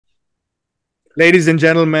Ladies and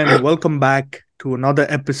gentlemen, welcome back to another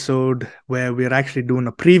episode where we're actually doing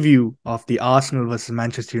a preview of the Arsenal versus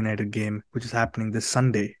Manchester United game, which is happening this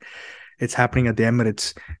Sunday. It's happening at the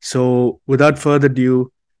Emirates. So, without further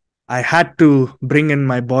ado, I had to bring in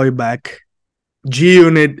my boy back, G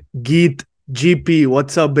Unit, Geet, GP.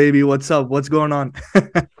 What's up, baby? What's up? What's going on?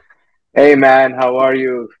 Hey man, how are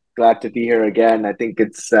you? Glad to be here again. I think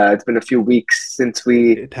it's been a few weeks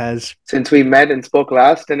It has. since we met and spoke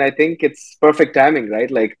last, and I think it's perfect timing,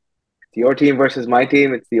 right? Like it's your team versus my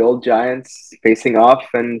team. It's the old giants facing off,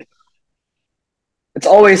 and it's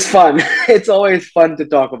always fun. It's always fun to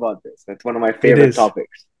talk about this. That's one of my It favorite is.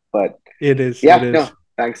 topics. But It is. It yeah, no, is.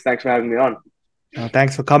 thanks for having me on.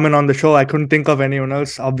 Thanks for coming on the show. I couldn't think of anyone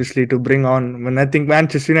else, obviously, to bring on. When I think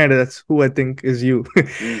Manchester United, that's who I think is you.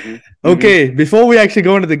 hmm hmm Okay, before we actually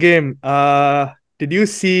go into the game, did you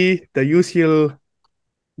see the UCL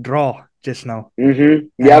draw just now? And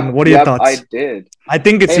Yep, what are your yep, I thoughts? did. I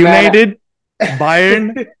think it's Hey man, United,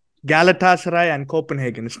 Bayern, Galatasaray, and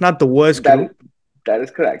Copenhagen. It's not the worst that group. that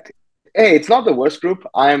is correct. Hey, it's not the worst group.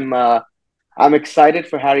 I'm excited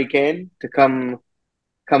for Harry Kane to come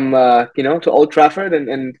to Old Trafford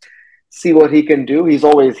and see what he can do. He's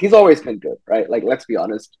always been good, right? Like let's be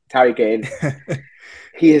honest, Harry Kane.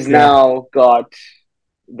 He has Yeah, now got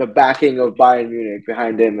the backing of Bayern Munich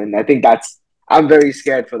behind him, and I think that's. I'm very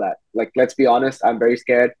scared for that. Like let's be honest, I'm very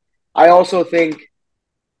scared. I also think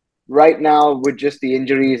right now with just the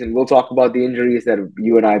injuries, and we'll talk about the injuries that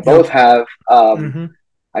you and I both yep. have. Mm-hmm.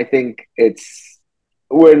 I think it's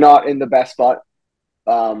we're not in the best spot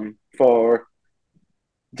for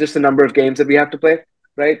just the number of games that we have to play,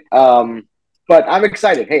 right? But I'm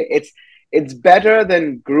excited. Hey, it's better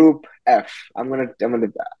than Group F. I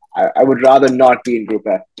would rather not be in Group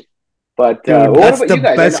F. But Dude, what that's about the you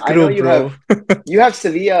guys? best I know group, bro. you have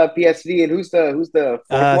Sevilla, PSV, and who's the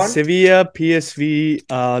fourth one? Sevilla, PSV,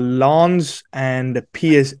 Lens, and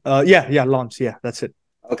PS. Yeah, Lens. Yeah, that's it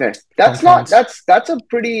Okay, from that's not France. that's a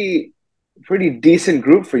pretty decent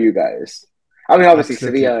group for you guys. I mean, obviously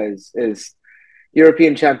Absolutely. Sevilla is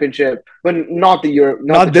European Championship, but not the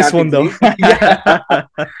Not this one Champions though. League. Yeah.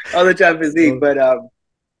 Not the Champions League, So, but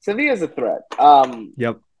Sevilla's a threat.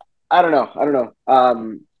 yep. I don't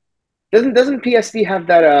know. Doesn't PSV have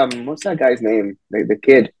that? What's that guy's name? The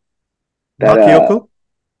kid that Bakayoko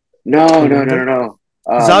no the no no no winger. no.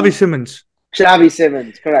 Xavi Simmons. Xavi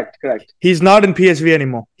Simmons. Correct. He's not in PSV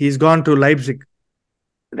anymore. He's gone to Leipzig.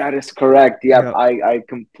 That is correct. Yep, Yeah. I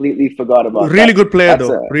completely forgot about Really that. good player That's a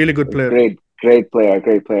though. Really good player. great player,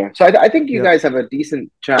 great player. So I think you Yeah. guys have a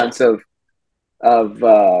decent chance of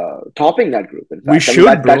topping that group. In We fact, I mean should,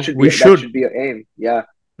 that bro. should We be that should. should be your aim. Yeah,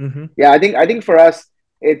 Hmm. yeah. I think for us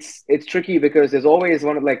it's tricky because there's always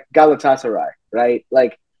one of like Galatasaray, right?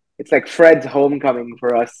 Like it's like Fred's homecoming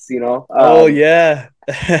for us, you know. Oh yeah.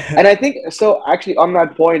 And I think so. Actually, on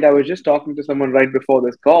that point, I was just talking to someone right before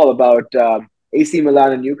this call about AC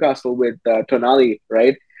Milan and Newcastle with Tonali,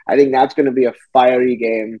 right? I think that's going to be a fiery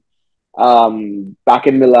game. Back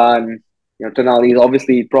in Milan, Tonali is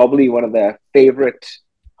obviously probably one of their favorite,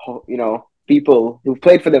 people who've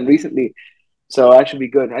played for them recently. So that should be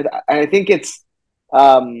good. I think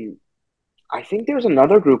um, I think there's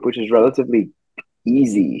another group which is relatively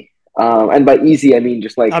easy. And by easy, I mean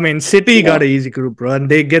just I like, mean, City you got know, an easy group, bro, and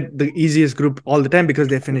they get the easiest group all the time because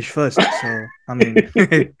they finish first. So I mean,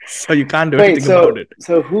 so you can't do wait, anything about so it.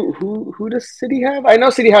 so who does City have? I know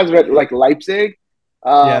City has like Leipzig.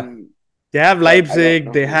 Yeah. They have But I don't Leipzig.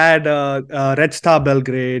 know They who. had Red Star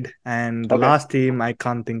Belgrade, and the Okay. last team I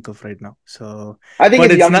can't think of right now. So, I think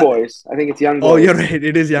but it's it's young not. boys. I think it's young Oh, you're boys. right.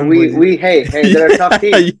 It is Young We Boys. we hey, they're a tough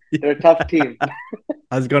Yeah, team. They're a tough team.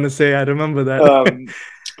 I was gonna say I remember that. Um,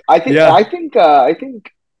 I think Yeah. I think I think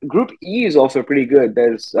Group E is also pretty good.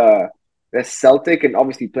 There's Celtic, and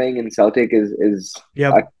obviously playing in Celtic is a,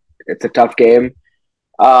 Yep. it's a tough game.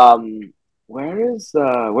 Where's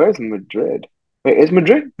Madrid? Wait, is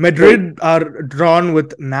Madrid? Wait, Madrid are drawn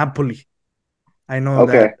with Napoli. I know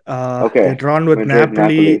okay, that. They're okay. drawn with Madrid,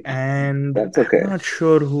 Napoli, Napoli. and That's I'm okay. not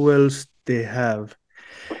sure who else they have.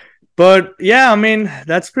 But yeah, I mean,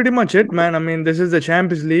 that's pretty much it, man. I mean, this is the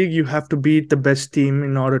Champions League. You have to beat the best team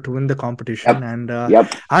in order to win the competition. Yep, And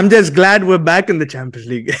yep. I'm just glad we're back in the Champions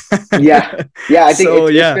League. Yeah, yeah. I think So,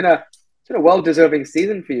 it's yeah, been a well deserving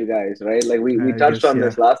season for you guys, right? Like we I touched guess, on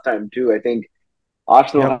this yeah. last time too. I think Yep.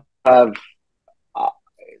 Arsenal have uh,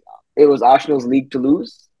 it was Arsenal's league to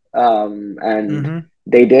lose, and Mm-hmm.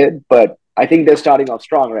 they did. But I think they're starting off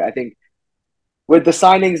strong, right? I think with the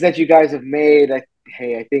signings that you guys have made, I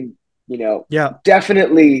think Yeah,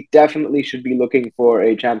 definitely should be looking for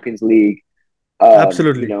a Champions League, um, you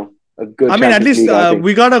absolutely. know, a good I mean, at Champions least League outing.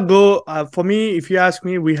 we gotta go. For me, if you ask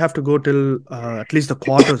me, we have to go till at least the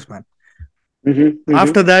quarters, man. Hmm.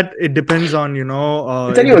 After that, it depends on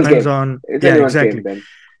It's it anyone's depends game. on, It's yeah, anyone's game exactly. then.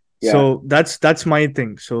 Yeah. So that's my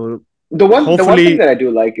thing. So The one thing hopefully, that I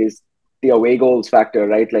do like is the away goals factor,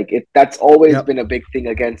 right? Like that's always yeah, been a big thing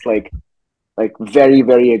against like very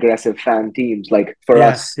very aggressive fan teams. Like for yeah,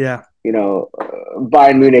 us, yeah.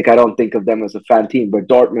 Bayern Munich, I don't think of them as a fan team, but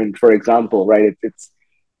Dortmund, for example, right? It's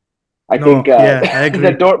I think No, yeah, I the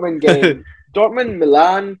agree. Dortmund game, Dortmund,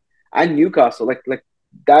 Milan, and Newcastle, like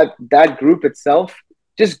that group itself,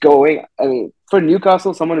 just going. I mean, for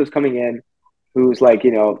Newcastle, someone who's coming in, who's like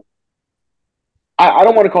I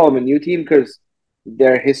don't want to call them a new team because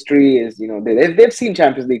their history is they've seen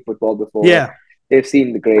Champions League football before, Yeah, they've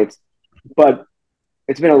seen the greats, but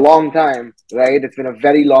it's been a long time, right? It's been a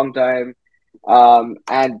very long time. And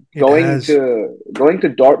it has. going to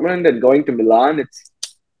Dortmund and going to Milan, it's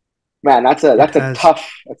man, It has. that's a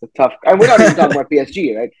tough. And we're not even talking about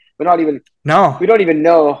PSG, right? We're not even we No, don't even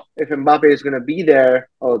know if Mbappe is going to be there,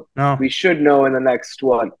 or no. we should know in the next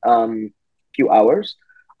few hours.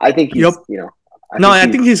 I think Yep. he's I No, think I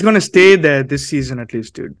he's think he's gonna stay there this season at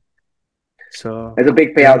least, dude. So there's a big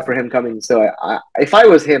yeah, payout for him coming. So if I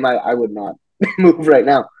was him, I would not move right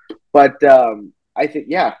now. But I think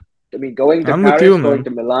yeah, I mean going to I'm with you, Paris, going man. to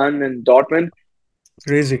Milan and Dortmund,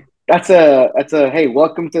 Crazy. that's a hey,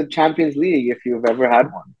 welcome to Champions League if you've ever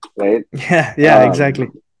had one, right? Yeah, yeah, Um, exactly.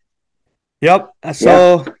 Yep. yeah.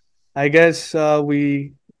 So I guess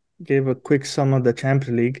we gave a quick sum of the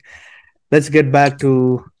Champions League. Let's get back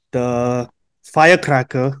to the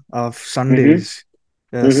firecracker of Mm-hmm.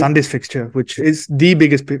 Mm-hmm. Sunday's fixture, which is the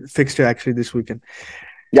biggest fixture actually this weekend.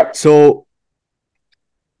 Yep. So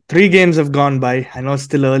 3 games have gone by. I know it's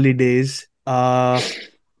still early days.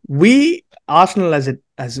 We Arsenal as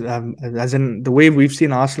in the way we've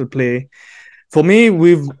seen Arsenal play. For me,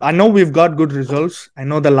 I know we've got good results. I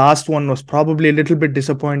know the last one was probably a little bit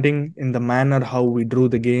disappointing in the manner how we drew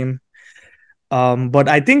the game. But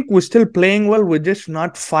I think we're still playing well. We're just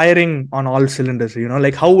not firing on all cylinders.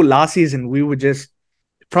 Like how last season we were just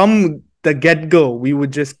from the get go, we were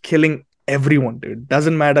just killing everyone, dude.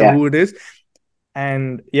 Doesn't matter Yeah. who it is.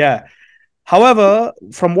 And yeah. However,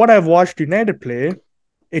 from what I've watched United play,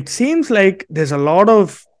 it seems like there's a lot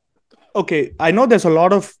of okay. I know there's a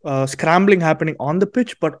lot of scrambling happening on the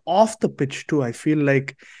pitch, but off the pitch too. I feel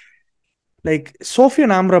like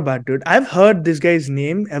Sofian Amrabat, dude. I've heard this guy's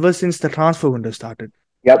name ever since the transfer window started.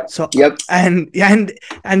 Yep. So Yep.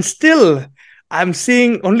 and still, I'm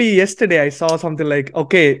seeing only yesterday I saw something like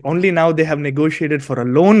okay, only now they have negotiated for a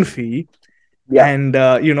loan fee, Yep. and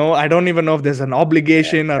I don't even know if there's an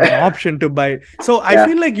obligation or an option to buy. So I Yeah.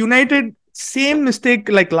 feel like United same mistake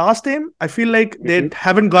like last time. I feel like they Mm-hmm.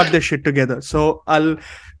 haven't got their shit together. So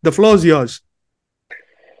the floor is yours.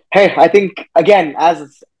 Hey, I think again,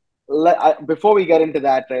 before we get into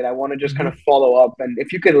that, right, I want to just kind of Mm-hmm. follow up, and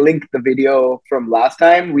if you can link the video from last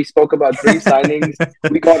time, we spoke about three signings.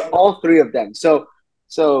 We got all three of them. So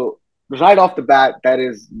right off the bat, that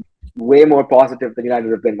is way more positive than United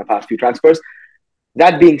have been in the past few transfers.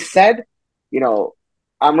 That being said, you know,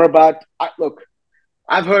 Amrabat, look,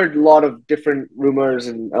 I've heard a lot of different rumors,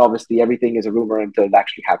 and obviously everything is a rumor until it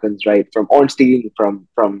actually happens, right? From Ornstein, from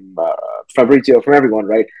Fabrizio, from everyone,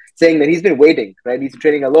 right? Saying that he's been waiting, right? He's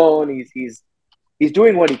training alone. He's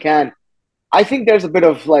doing what he can. I think there's a bit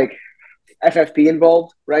of like FFP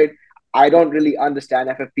involved, right? I don't really understand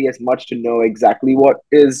FFP as much to know exactly what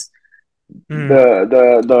is Mm,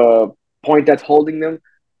 the point that's holding them,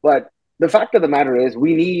 but the fact of the matter is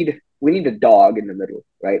we need a dog in the middle,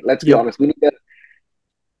 right? Let's be yep. honest. We need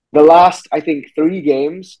the last, I think, 3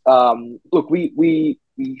 games. Look, we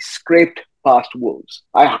scraped past Wolves.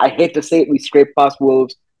 I hate to say it, we scraped past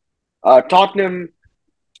Wolves. Tottenham,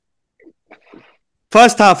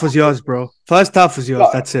 First half was yours, bro. First half was yours.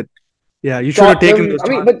 That's it. Yeah, you should have taken Tottenham. those I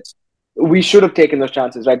mean, but chances. we should have taken those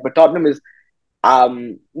chances, right? But Tottenham is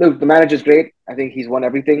look, the manager's great. I think he's won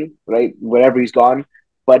everything, right? Wherever he's gone.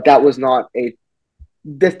 But that was not a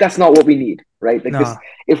that's not what we need, right? Like this, No,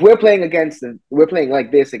 if we're playing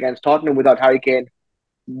like this against Tottenham without Harry Kane,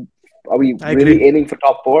 are we I really agree. aiming for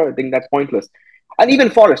top four? I think that's pointless. And even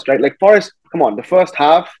Forest, right? Like Forest, come on, the first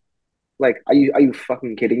half, like, are you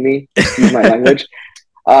fucking kidding me? Excuse my language.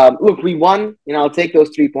 Look, we won. I'll take those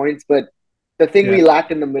 3 points, but the thing Yeah. we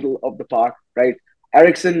lacked in the middle of the park, right?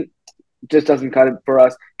 Ericsson just doesn't cut it for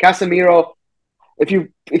us. Casemiro, if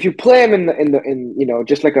you play him in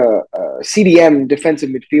just like a CDM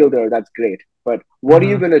defensive midfielder, that's great. But what are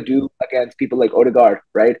you Mm-hmm. gonna do against people like Odegaard,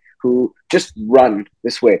 right? Who just run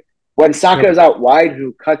this way? When Saka Yep. is out wide,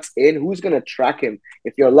 who cuts in, who's gonna track him?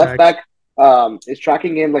 If your left Facts. back is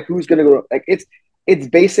tracking him, like who's gonna go? Like it's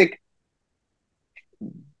basic.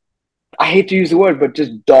 I hate to use the word, but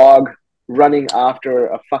just dog running after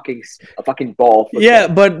a fucking ball Yeah,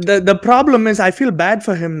 football. but the problem is I feel bad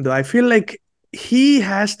for him though. I feel like he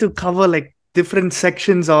has to cover like different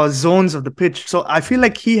sections or zones of the pitch. So I feel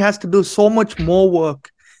like he has to do so much more work,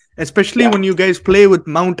 especially Yeah, when you guys play with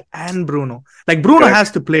Mount and Bruno. Like Bruno correct.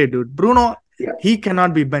 has to play, dude. Bruno, Yeah, he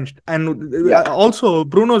cannot be benched. And yeah, also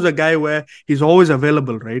Bruno's a guy where he's always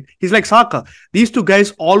available, right? He's like Saka. These two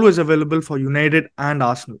guys always available for United and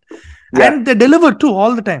Arsenal. yeah, And they deliver too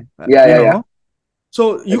all the time, yeah, you yeah, yeah. know.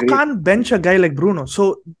 So you Agreed. can't bench a guy like Bruno.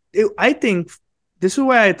 So I think this is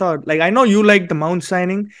why I thought, like, I know you like the Mount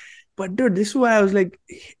signing, but dude, this is why I was like,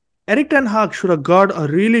 Eric Ten Hag should have got a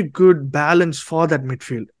really good balance for that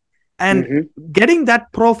midfield. And Mm-hmm. getting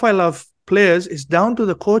that profile of players is down to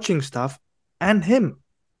the coaching staff and him.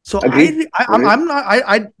 So Agreed. Agreed. I'm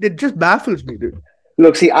not, it just baffles me, dude.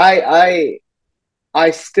 Look, see, I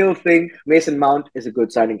still think Mason Mount is a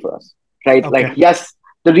good signing for us, right? Like, Okay. yes,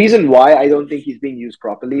 the reason why I don't think he's being used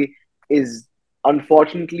properly is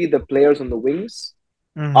unfortunately the players on the wings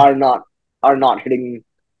Mm-hmm. are not are not hitting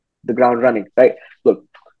the ground running, right? Look,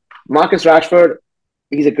 Marcus Rashford,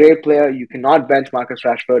 he's a great player. You cannot bench Marcus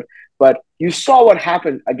Rashford, but you saw what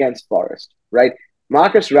happened against Forest, right?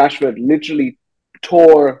 Marcus Rashford literally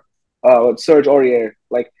tore Serge Aurier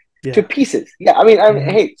like to Yeah. pieces. Yeah, I mean, Mm-hmm.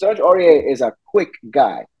 hey, Serge Aurier is a quick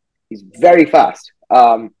guy. He's very fast.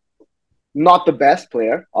 Not the best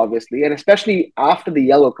player, obviously, and especially after the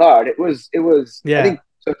yellow card, it was. I Yeah. think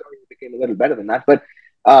Serge Aurier became a little better than that, but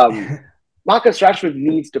um, Marcus Rashford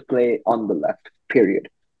needs to play on the left. Period.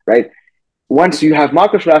 Right. Once you have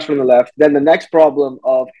Marcus Rashford on the left, then the next problem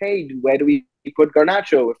of hey, where do we put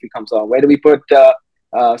Garnacho if he comes on? Where do we put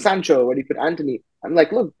Sancho? Where do you put Anthony? I'm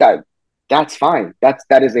like, look, that's fine.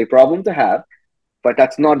 That is a problem to have, but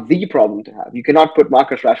that's not the problem to have. You cannot put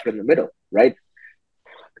Marcus Rashford in the middle, right?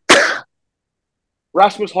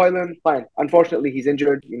 Rasmus Højlund, fine. Unfortunately, he's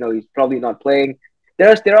injured. He's probably not playing. There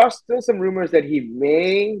are still some rumors that he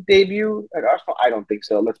may debut at Arsenal. I don't think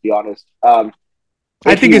so. Let's be honest.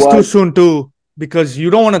 I If think he it's too was, soon too, because you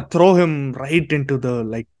don't want to throw him right into the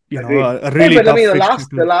like agreed. a Hey, really but I tough mean, the fixture last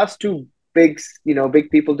the too. last two big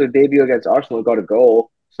people to debut against Arsenal got a goal.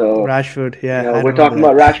 So Rashford, yeah, I we're remember talking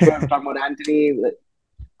about that. Rashford, we're talking about Anthony.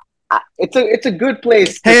 It's a good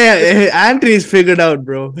place to just Hey, Anthony's figured out,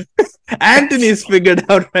 bro. Anthony's figured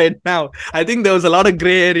out right now. I think there was a lot of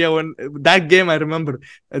gray area when that game. I remember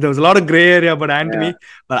there was a lot of gray area about yeah. Anthony,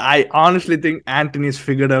 but I honestly think Anthony's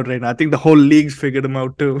figured out right now. I think the whole league's figured him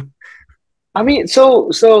out too. I mean, so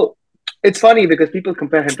it's funny because people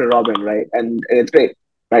compare him to Robin, right? And it's great,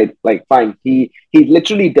 right? Like, fine, he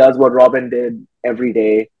literally does what Robin did every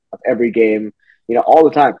day of every game, all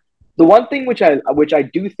the time. The one thing which I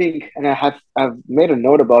do think, and I've made a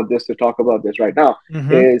note about this to talk about this right now,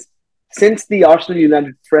 Mm-hmm. is since the Arsenal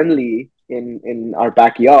United friendly in our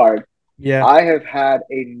backyard, Yeah. I have had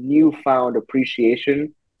a newfound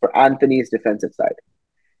appreciation for Anthony's defensive side.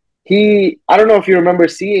 I don't know if you remember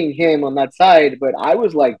seeing him on that side, but I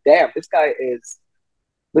was like, damn, this guy is.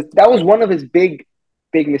 That was one of his big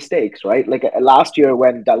mistakes, right? Like last year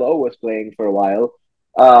when Dalot was playing for a while,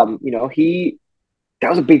 he that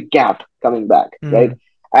was a big gap coming back, right? Mm.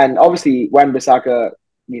 And obviously, Wan Bissaka,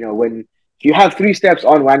 when if you have three steps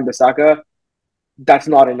on Wan Bissaka, that's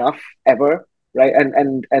not enough ever, right?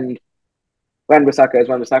 And Wan Bissaka is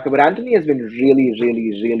Wan Bissaka, but Anthony has been really, really,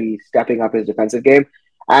 really stepping up his defensive game.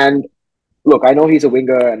 And look, I know he's a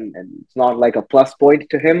winger and it's not like a plus point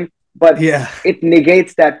to him, but Yeah. it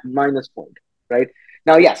negates that minus point, right?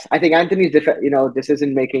 Now, yes, I think Anthony's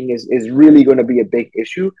decision making is really going to be a big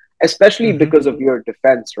issue, especially Mm-hmm. because of your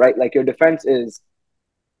defense, right? Like your defense is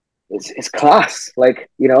class. Like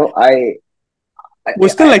I, We're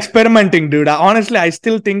still I experimenting, dude. Honestly, I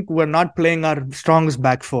still think we're not playing our strongest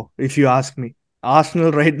back four, if you ask me.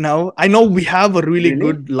 Arsenal right now. I know we have a really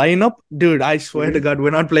really. good lineup, dude. I swear to Mm-hmm. God,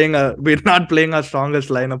 we're not playing our strongest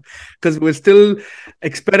lineup because we're still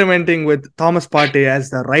experimenting with Thomas Partey as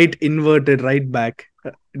the right inverted right back.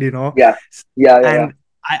 You know, Yeah, yeah, yeah, yeah. and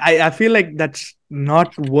I feel like that's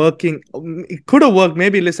not working. It could have worked.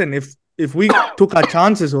 Maybe listen, if we took our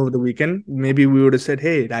chances over the weekend, maybe we would have said,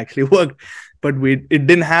 "Hey, it actually worked," but it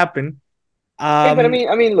didn't happen. Hey, but I Um, mean,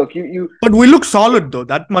 I mean, look, you but we look solid though.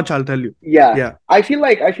 That much I'll tell you. yeah. Yeah. I feel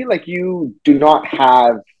like you do not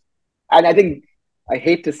have, and I think I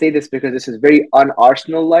hate to say this because this is very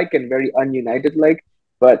un-Arsenal like and very un-United like,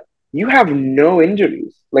 but you have no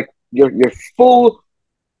injuries. Like you're full.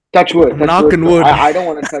 Touch wood, I'm touch wood. knocking No, wood. I don't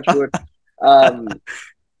want to touch wood. Um,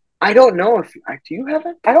 I don't know if do you have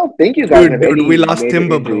it? I don't think you guys have Dude, we any lost major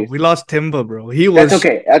Timber, bro. injuries. We lost Timber, bro. That's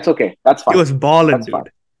okay. That's okay. That's He fine. was balling, That's fine.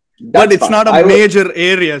 dude. But That's it's fine. not a I would. major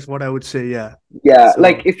area, is what I would say. Yeah. Yeah,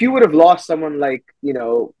 like So if you would have lost someone like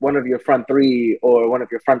one of your front three or one of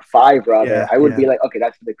your front five rather, yeah, I would be yeah. like, okay,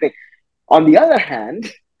 that's the big thing. On the other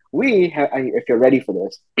hand, we have, if you're ready for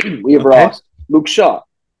this, we have Okay. lost Luke Shaw,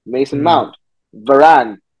 Mason Hmm. Mount,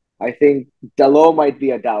 Varane. I think Dalot might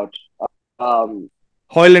be a doubt. Um,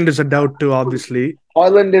 Hoyland is a doubt too, obviously.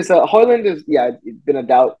 Hoyland is yeah, it's been a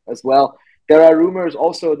doubt as well. There are rumors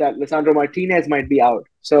also that Lisandro Martinez might be out.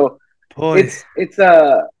 So Boy. it's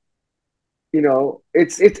a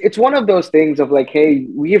it's one of those things of like, hey,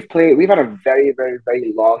 we've had a very very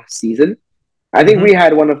very long season. I think we Hmm.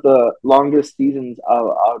 had one of the longest seasons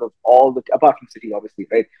out of all the, apart from City, obviously,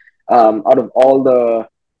 right? Out of all the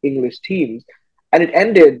English teams, and it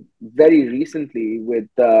ended very recently with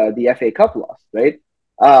the FA Cup loss, right?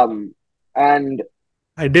 Um, and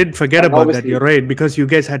I did forget and about that. You're obviously, right, because you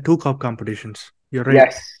guys had two cup competitions. You're right.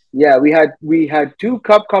 yes, yeah, we had two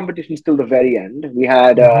cup competitions till the very end. We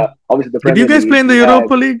had Hmm. obviously the Did you Premier guys League. play in the We had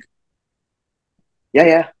Europa League?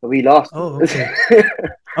 yeah, we lost. Oh, okay.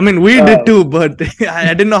 I mean, we did um, too, but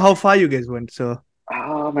I didn't know how far you guys went. So,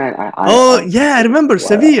 oh man, I oh yeah, I honestly, remember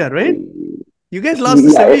Sevilla, well, right? You guys lost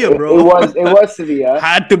to yeah, Sevilla, it bro. was it was Sevilla.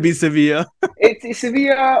 Had to be Sevilla. It's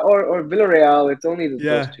Sevilla or Villarreal. It's only those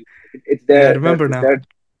Yeah, two. It's yeah, I their remember it's now. their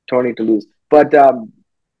tourney to lose. But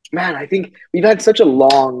man, I think we've had such a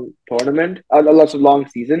long tournament, lots of long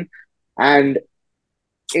season, and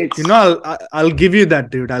You it's know, I'll give you that,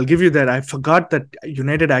 dude. I'll give you that. I forgot that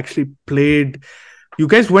United actually played. You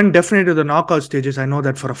guys went definitely to the knockout stages. I know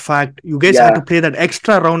that for a fact. You guys had to yeah, play that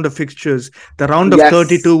extra round of fixtures, the round of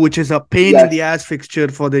 32, yes, which is a pain in the yes, ass fixture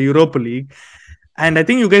for the Europa League. And I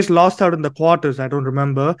think you guys lost out in the quarters. I don't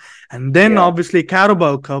remember. And then yeah, obviously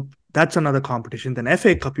Carabao Cup. That's another competition. Then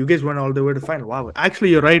FA Cup. You guys went all the way to final. Wow.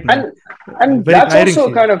 Actually, you're right, man. and and Very that's tiring also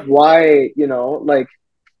season. kind of why like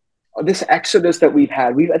this exodus that we've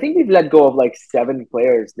had. I think we've let go of like 7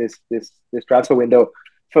 players this transfer window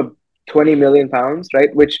for 20 million pounds,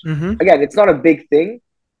 right? Which Mm-hmm. again, it's not a big thing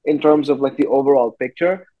in terms of like the overall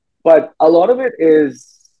picture, but a lot of it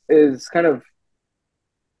is kind of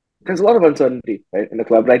there's a lot of uncertainty right in the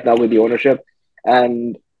club right now with the ownership,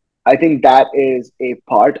 and I think that is a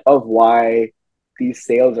part of why these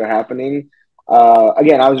sales are happening.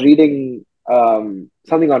 Again, I was reading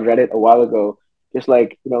something on Reddit a while ago, just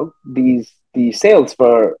like these sales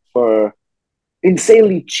for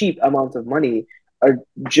insanely cheap amounts of money are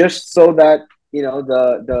just so that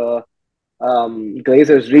the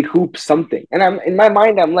Glazers recoup something. And I'm in my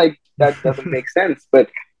mind, I'm like, that doesn't make sense, but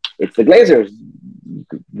it's the Glazers.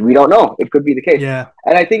 We don't know. It could be the case. Yeah.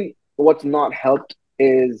 And I think what's not helped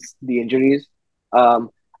is the injuries. Um,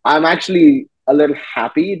 I'm actually a little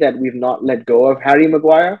happy that we've not let go of Harry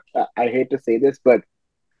Maguire. I hate to say this, but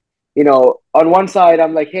on one side,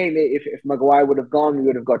 I'm like, hey, if Maguire would have gone, we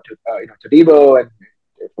would have got to Todibo, and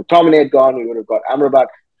if McTominay had gone, we would have got Amrabat.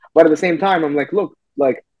 But at the same time, I'm like, look,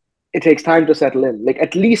 like it takes time to settle in. Like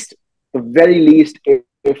at least, the very least,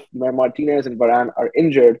 if Martinez and Varane are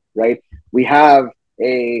injured, right, we have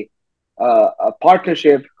a a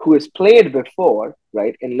partnership who has played before,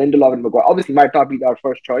 right, in Lindelof and Maguire. Obviously, might not be our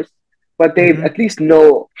first choice, but they Mm-hmm. at least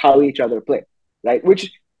know how each other play, right?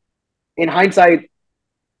 Which, in hindsight,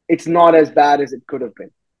 it's not as bad as it could have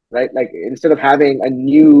been, right? Like instead of having a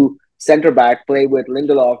new center back play with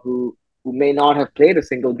Lindelof, who may not have played a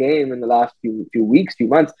single game in the last few weeks, few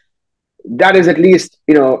months, that is at least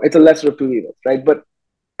it's a lesser of two evils, right? But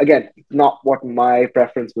again, not what my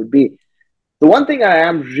preference would be. The one thing I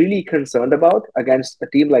am really concerned about against a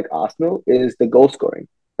team like Arsenal is the goal scoring,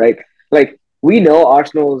 right? Like we know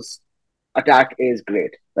Arsenal's attack is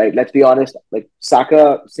great, right? Let's be honest. Like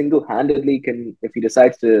Saka single-handedly can, if he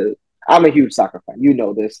decides to. I'm a huge Saka fan. You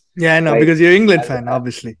know this, Yeah, I know, right? because you're an England As, fan,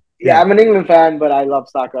 obviously. yeah, Yeah. I'm an England fan, but I love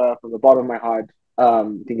Saka from the bottom of my heart. I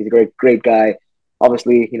think he's a great guy.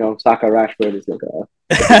 Obviously, Saka Rashford is like a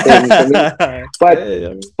different thing for me. Yeah, But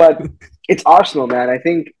yeah. but it's Arsenal, man. I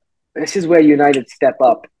think this is where United step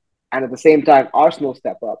up, and at the same time, Arsenal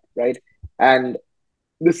step up, right? And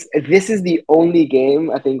this is the only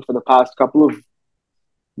game I think for the past couple of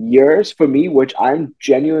years for me, which I'm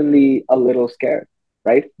genuinely a little scared,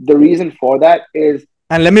 right? The reason for that is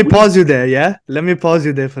And let me we, pause you there, yeah? Let me pause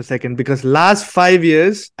you there for a second, because last 5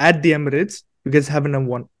 years at the Emirates, you guys haven't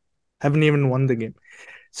even won the game.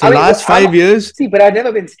 So I mean, last I'm 5 years, see, but I've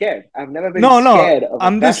never been scared. I've never been no, scared of a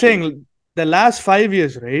I'm just question. saying the last 5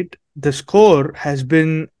 years, right? The score has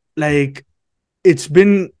been like, it's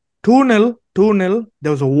been 2-0, 2-0.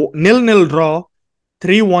 There was a nil-nil draw,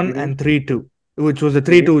 3-1 Mm-hmm. and 3-2, which was the 3-2,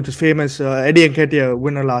 Mm-hmm. which is famous Eddie Nketiah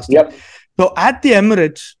winner last year. Yep. So at the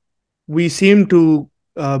Emirates, we seem to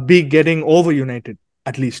be getting over United,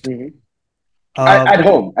 at least. Mm-hmm. Uh, At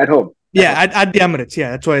home, at home, at yeah, home. at the Emirates.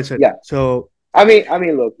 Yeah, that's what I said. Yeah. So, I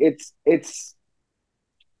mean, look, it's.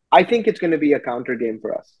 I think it's going to be a counter game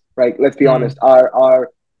for us, right? Let's be mm, honest. Our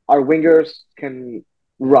wingers can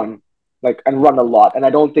run, like, and run a lot, and I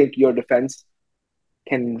don't think your defense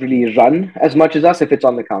can really run as much as us if it's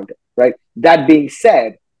on the counter, right? That being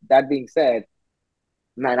said,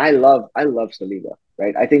 man, I love Saliba,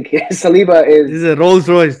 right? I think Saliba this is is a Rolls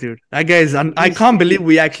Royce, dude. That guy is. I he's can't believe he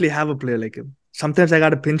we actually have a player like him. Sometimes I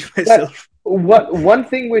gotta pinch but myself. what one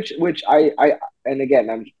thing which I and again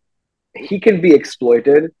I'm he can be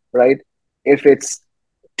exploited, right? If it's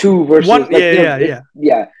two One, versus, like, yeah, yeah, if yeah.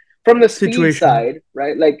 yeah, from the speed Situation. side,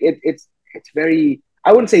 right? Like it's very,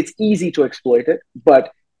 I wouldn't say it's easy to exploit it,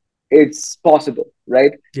 but it's possible,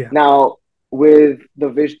 right? Yeah, Now with the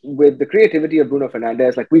with the creativity of Bruno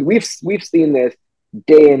Fernandes, like we've seen this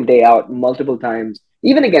day in day out multiple times,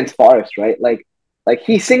 even against Forest, right? Like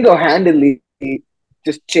he single handedly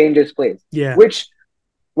just changes plays, yeah, which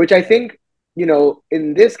I think,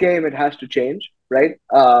 in this game it has to change, right?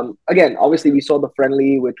 Again, obviously we saw the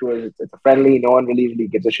friendly, which was, it's a friendly, no one really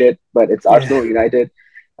gives a shit, but it's yeah, Arsenal United.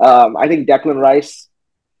 I think Declan Rice,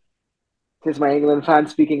 this is my England fan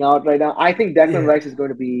speaking out right now. I think Declan yeah, Rice is going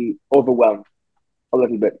to be overwhelmed a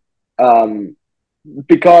little bit, um,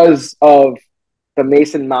 because of the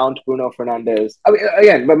Mason Mount Bruno Fernandez. I mean,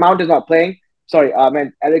 again, but Mount is not playing. Sorry, I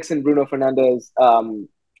meant Ericsson Bruno Fernandez,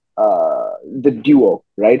 the duo,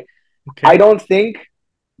 right? I okay. don't think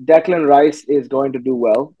Declan Rice is going to do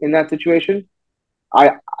well in that situation.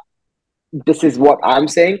 I This is what I'm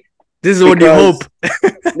saying, This is what you hope.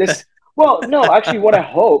 because this. Well, no, actually, what I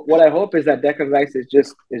hope is that Declan Rice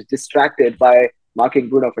is distracted by marking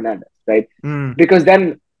Bruno Fernandez, right? Mm, Because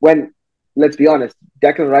then, when, let's be honest,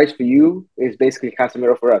 Declan Rice for you is basically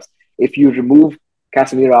Casemiro for us. If you remove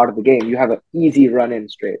Casemiro out of the game, you have an easy run in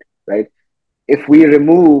straight, right? If we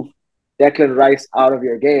remove Declan Rice out of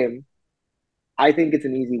your game, I think it's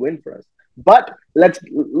an easy win for us. But let's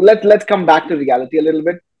come back to reality a little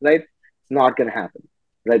bit, right? It's not gonna happen,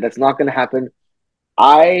 right? That's not gonna happen.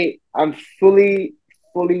 I'm fully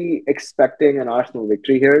expecting an Arsenal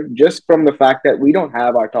victory here, just from the fact that we don't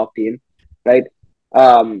have our top team, right?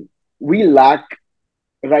 We lack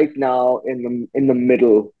right now in the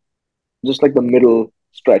middle, just like the middle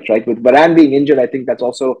stretch, right? With Varane being injured, I think that's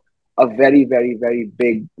also a very, very, very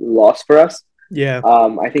big loss for us. yeah.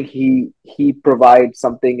 I think he provides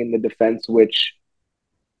something in the defense which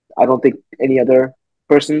I don't think any other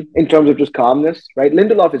person, in terms of just calmness, right?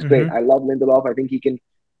 Lindelof is great. Mm-hmm. I love Lindelof. I think he can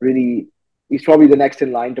really, he's probably the next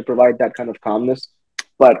in line to provide that kind of calmness.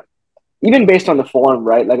 But even based on the form,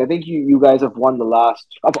 right? Like, I think you guys have won the last,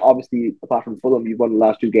 obviously apart from Fulham, you've won the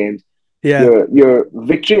last two games. Yeah. Your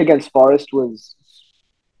victory against Forest was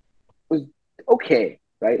okay,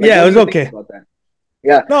 right? Like, Yeah, what it do was you think okay. about that?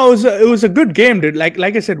 Yeah, No, it was a good game, dude. Like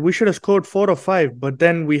I said, we should have scored 4 or 5, but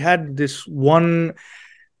then we had this one,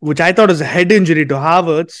 which I thought was a head injury to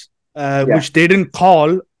Havertz, yeah, which they didn't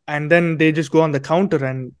call, and then they just go on the counter.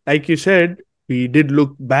 And like you said, we did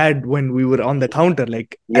look bad when we were on the counter.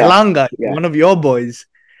 Like yeah, Elanga, yeah. one of your boys,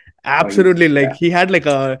 Oh, he's absolutely, like yeah, he had like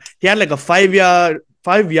a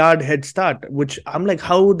 5-yard head start, which I'm like,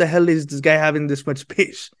 how the hell is this guy having this much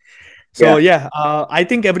space? So yeah, yeah, I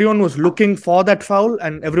think everyone was looking for that foul,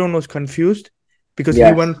 and everyone was confused because he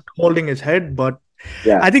yes, went holding his head. But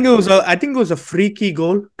yeah. I think it was a freaky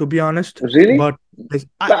goal, to be honest. Really? But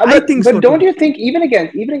I, But I but think so but don't too. you think, even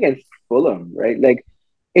against Fulham, right? Like,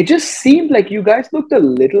 it just seemed like you guys looked a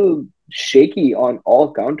little shaky on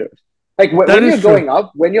all counters. Like, That when is you're true. going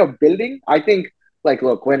up, when you're building, I think, like,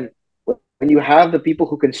 look, when you have the people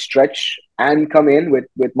who can stretch and come in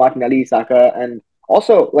with Martinelli, Saka, and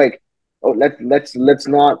also, like, oh, let's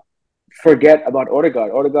not forget about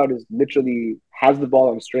Odegaard. Odegaard is literally has the ball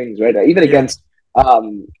on strings, right? Even Yeah. against,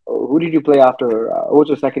 who did you play after? What was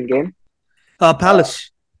your second game? Uh,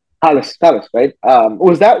 Palace. Palace, right?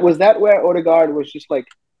 Was that where Odegaard was just like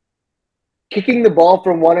kicking the ball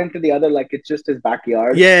from one end to the other, like it's just his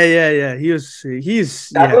backyard? Yeah, yeah, yeah. He's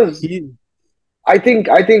That yeah. was, I think,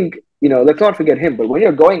 let's not forget him. But when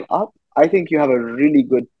you're going up, I think you have a really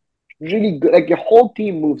good, like, your whole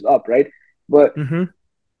team moves up, right? But Mm-hmm.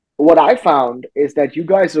 what I found is that you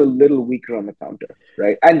guys are a little weaker on the counter,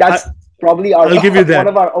 right? And I that's probably I'll give you one that.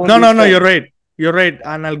 of our No, only no, no. You're strengths. right. You're right,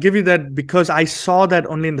 and I'll give you that because I saw that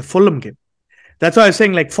only in the Fulham game. That's why I was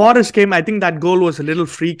saying, like, Forest game, I think that goal was a little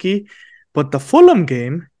freaky. But the Fulham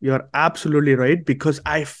game, you're absolutely right, because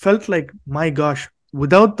I felt like, my gosh,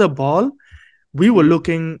 without the ball, we were Mhm.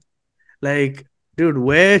 looking like, dude,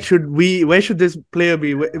 where should this player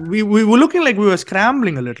be? We were looking like we were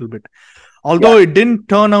scrambling a little bit. Although Yeah. it didn't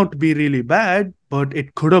turn out to be really bad, but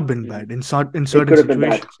it could have been Mhm. bad in It certain could have been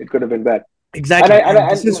bad. situations. It could have been bad. And I Exactly. and, And I-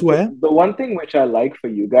 this and is look, the, where, the one thing which I like for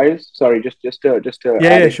you guys, sorry, just to yeah, add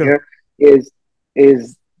yeah, in sure. here,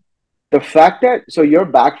 is the fact that so your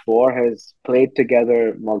back four has played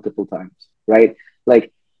together multiple times, right?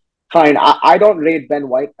 Like, fine, I don't rate Ben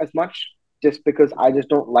White as much just because I just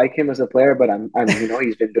don't like him as a player, but I'm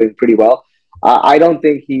he's been doing pretty well. I don't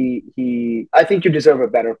think he I think you deserve a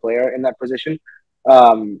better player in that position.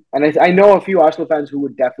 And I know a few Arsenal fans who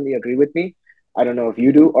would definitely agree with me. I don't know if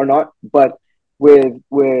you do or not, but with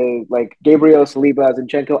like Gabriel Saliba,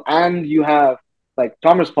 Zinchenko, and you have like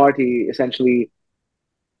Thomas Partey essentially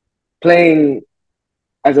playing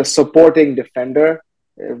as a supporting defender,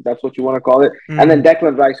 if that's what you want to call it, and then Mm,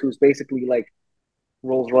 Declan Rice, who's basically like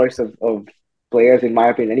Rolls Royce of players, in my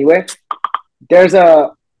opinion. Anyway, there's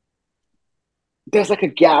a there's like a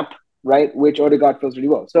gap, right, which Odegaard fills really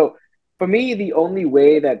well. So for me, the only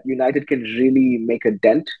way that United can really make a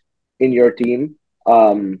dent in your team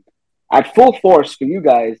at full force for you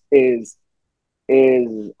guys is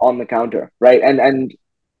on the counter, right? And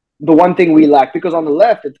the one thing we lack because on the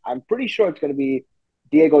left, I'm pretty sure it's going to be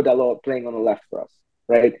Diego Dalot playing on the left for us,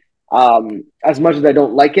 right? As much as I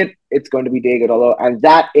don't like it, it's going to be Diego Dalot, and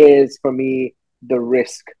that is for me the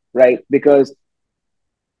risk, right? Because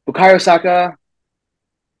Bukayo Saka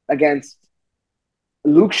against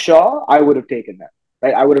Luke Shaw, I would have taken that,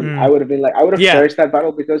 right? I mm. would have been like I would have Yeah. cherished that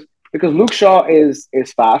battle because Luke Shaw is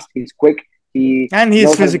fast, he's quick, he And he's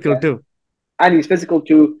knows how to physical defend, too. and he's physical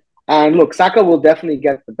too. And look, Saka will definitely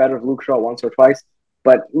get the better of Luke Shaw once or twice,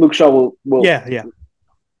 but Luke Shaw will Yeah, yeah.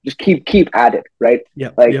 just keep at it, right?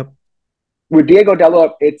 Yep, Like yep. with Diego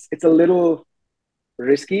Dalot, it's a little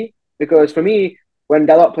risky because for me, when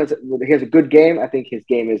Dalot plays, he has a good game. I think his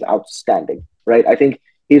game is outstanding, right? I think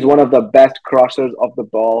he's one of the best crossers of the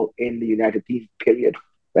ball in the United team. Period,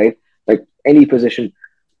 right? Like any position.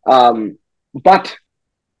 But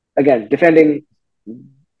again, defending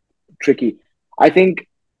tricky. I think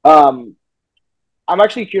um, I'm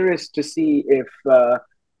actually curious to see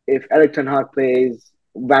if Eric Ten Hag plays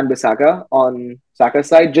Van Bissaka on Saka's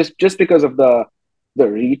side, just because of the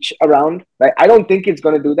reach around. Right, I don't think it's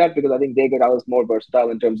going to do that because I think Diego Dallo is more versatile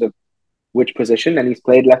in terms of which position, and he's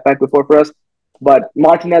played left back before for us. But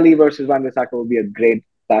Martinelli versus Van Bissaka will be a great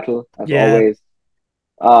battle as Yeah, always.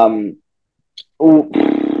 Um, ooh,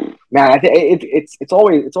 man, I think it's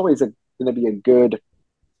always going to be a good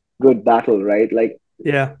battle, right? Like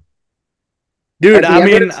yeah. Dude, at the I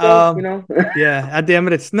mean, Emirates, though. yeah, at the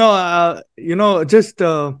Emirates. No,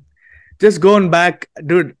 just going back,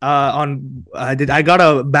 dude. I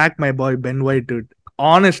gotta back my boy Ben White, dude.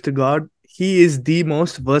 Honest to God, he is the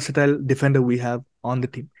most versatile defender we have on the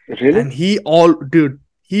team, Really? and he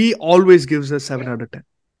always gives us 7 out of 10.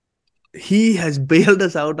 He has bailed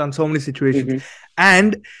us out on so many situations, Mm-hmm.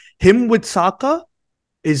 and him with Saka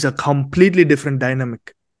is a completely different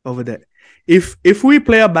dynamic over there. If we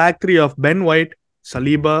play a back three of Ben White,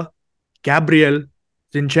 Saliba, Gabriel,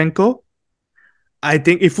 Zinchenko, I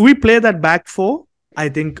think if we play that back four, I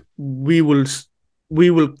think we will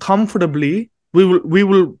comfortably we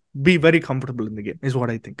will be very comfortable in the game. Is what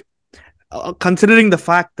I think. Considering the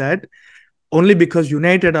fact that only because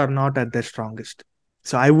United are not at their strongest.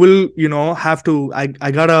 So I will, have to. I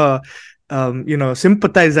gotta,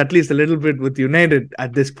 sympathize at least a little bit with United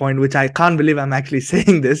at this point, which I can't believe I'm actually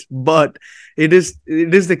saying this, but it is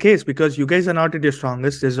the case because you guys are not at your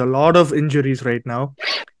strongest. There's a lot of injuries right now.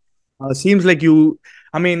 Seems like you.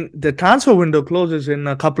 I mean, the transfer window closes in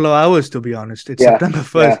a couple of hours. To be honest, it's Yeah, September yeah,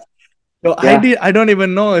 1st. So yeah. I don't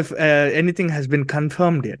even know if anything has been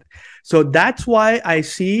confirmed yet. So that's why I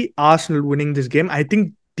see Arsenal winning this game. I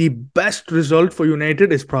think the best result for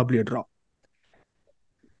United is probably a draw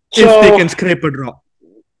if they So can scrape a draw.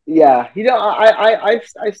 yeah,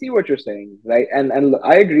 I see what you're saying, right? And look,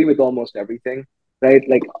 I agree with almost everything, right?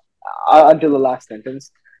 Like until the last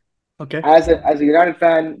sentence. Okay. As a United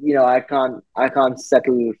fan, I can't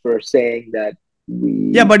settle for saying that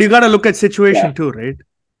Yeah, we but you got to look at yeah situation too, right?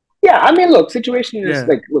 yeah. I mean, look, situation is Yeah.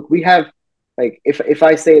 like look, we have like if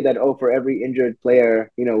I say that for every injured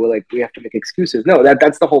player, we have to make excuses. No,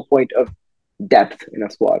 that's the whole point of depth in a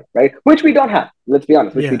squad, right? Which we don't have. Let's be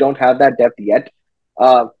honest, which we Yeah. don't have that depth yet.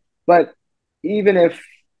 Uh, but even if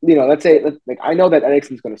let's say like I know that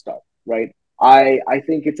Ericsson's going to start, right? I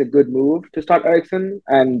think it's a good move to start Ericsson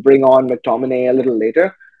and bring on McTominay a little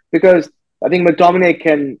later because I think McTominay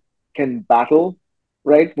can. can battle,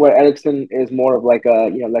 right? Where Ericsson is more of like a,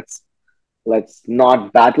 let's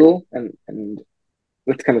not battle and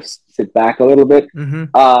let's kind of sit back a little bit.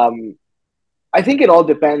 Mm-hmm. Um, I think it all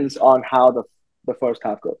depends on how the first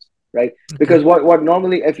half goes, right? Okay. Because what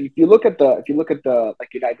normally, if you look at the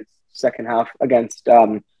like United's second half against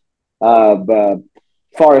uh,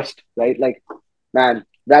 Forest, right? Like, man,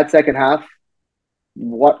 that second half,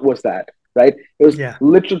 what was that, right? It was Yeah,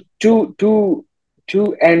 literally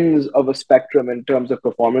two ends of a spectrum in terms of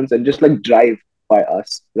performance and just like drive by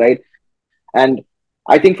us, right? And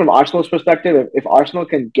I think from Arsenal's perspective, if Arsenal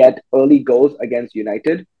can get early goals against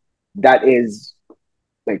United, that is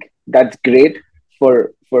that's great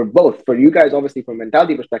for both for you guys, obviously from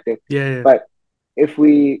mentality perspective, yeah, yeah. but if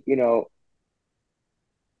we,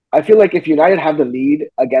 I feel like if United have the lead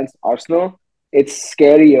against Arsenal, it's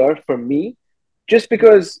scarier for me just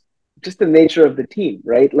because just the nature of the team,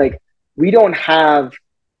 right? Like we don't have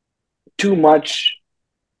too much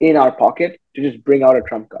in our pocket to just bring out a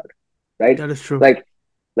trump card, right? That is true. Like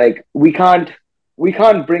like we can't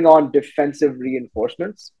bring on defensive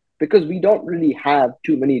reinforcements because we don't really have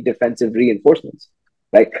too many defensive reinforcements.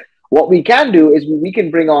 Like what we can do is we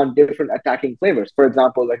can bring on different attacking flavors. For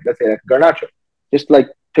example, like let's say like Garnacho, just like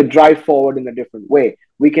to drive forward in a different way.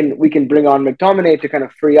 We can bring on McTominay to kind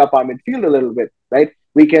of free up our midfield a little bit, right?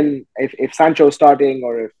 We can if Sancho's starting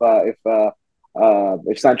or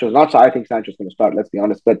if Sancho's not, I think Sancho's going to start. Let's be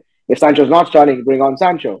honest. But if Sancho's not starting, bring on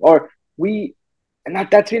Sancho. Or we, and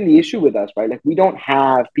that's been the issue with us, right? Like we don't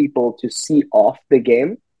have people to see off the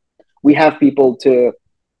game. We have people to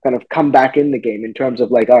kind of come back in the game in terms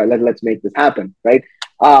of like, all right, let's make this happen, right?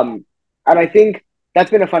 And I think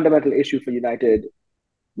that's been a fundamental issue for United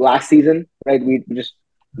last season, right? We were just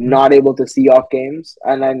Mhm. not able to see off games,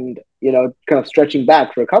 and then kind of stretching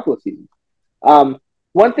back for a couple of seasons. Um,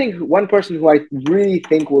 one person who I really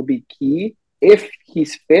think will be key if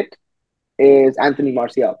he's fit is Anthony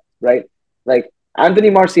Martial, right? Like Anthony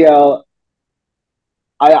Martial,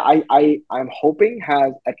 I'm hoping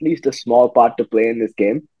has at least a small part to play in this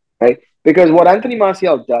game, right? Because what Anthony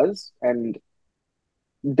Martial does and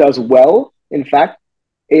does well, in fact,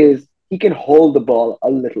 is he can hold the ball a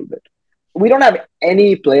little bit. We don't have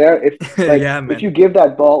any player Yeah, if man. you give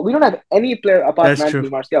that ball, we don't have any player apart That's from true.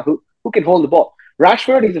 Anthony Martial who can hold the ball.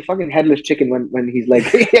 Rashford, he's a fucking headless chicken when he's like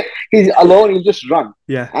he's alone, he'll just run.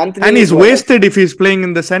 Yeah. And Anthony, he's well, like wasted if he's playing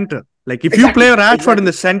in the center. Like if you play exactly, Rashford in exactly,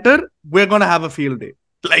 the center, we're gonna have a field day.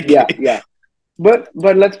 yeah, Like yeah. But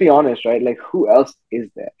let's be honest, right? Like who else is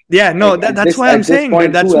there? yeah, no, Like that's why I'm at this saying, right?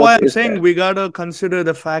 point, That's who why else I'm is saying there? we gotta consider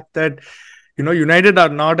the fact that United are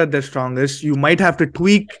not at their strongest. You might have to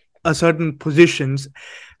tweak a certain positions.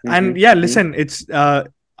 And Mm-hmm, yeah, mm-hmm. listen, it's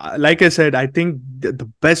like I said, I think the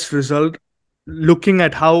best result, looking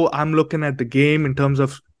at how I'm looking at the game in terms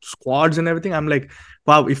of squads and everything, I'm like,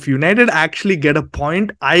 wow, if United actually get a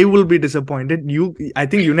point, I will be disappointed. I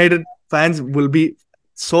think United fans will be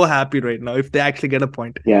so happy right now if they actually get a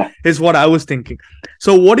point. Yeah. Is what I was thinking.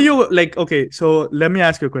 So what do you like? Okay, so let me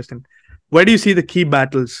ask you a question. Where do you see the key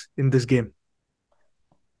battles in this game?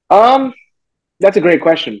 Um, that's a great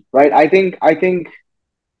question, right? I think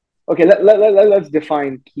okay, let's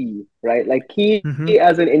define key, right? Like key Mm-hmm.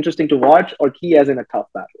 as in interesting to watch or key as in a tough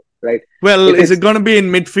battle, right? Well, If is it it's going to be in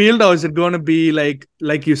midfield or is it going to be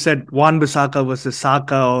like you said, Juan Bissaka versus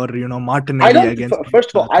Saka or I Martinelli don't against first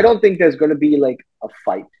of all, I Saka? don't think there's going to be like a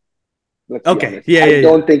fight. Let's be Okay, honest. yeah, I yeah, yeah.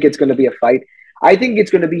 don't think it's going to be a fight. I think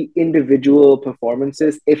it's going to be individual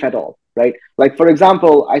performances, if at all, right? Like for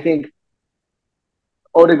example, I think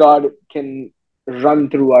Odegaard can run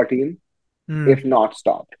through our team if Mm, not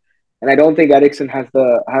stopped, and I don't think Ericsson has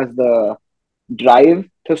the drive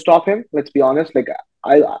to stop him. Let's be honest. Like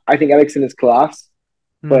I think Ericsson is class,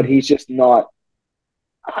 but mm, he's just not.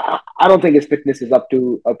 I don't think his fitness is up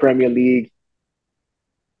to a Premier League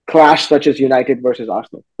clash such as United versus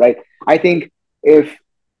Arsenal. Right. I think if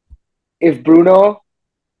if Bruno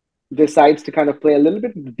decides to kind of play a little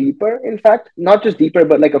bit deeper, in fact, not just deeper,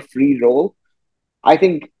 but like a free role, I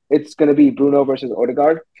think it's going to be Bruno versus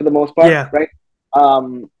Odegaard for the most part, yeah. right?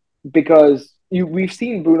 Um, because we've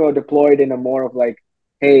seen Bruno deployed in a more of like,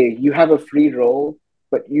 hey, you have a free role,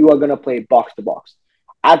 but you are going to play box to box.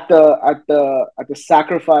 At the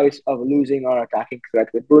sacrifice of losing our attacking threat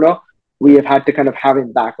with Bruno, we have had to kind of have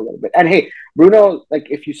him back a little bit. And hey, Bruno, like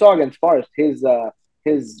if you saw against Forest,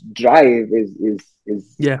 his drive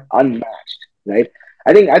is Yeah. unmatched, right?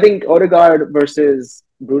 I think Odegaard versus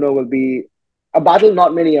Bruno will be a battle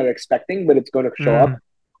not many are expecting, but it's going to show up. Mm,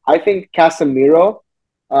 I think Casemiro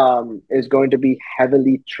is going to be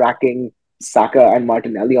heavily tracking Saka and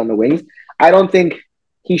Martinelli on the wings. I don't think.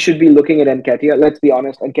 he should be looking at Nketiah. Let's be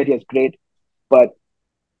honest, Nketiah is great, but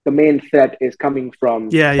the main threat is coming from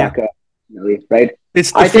Yeah, yeah. Saka, right?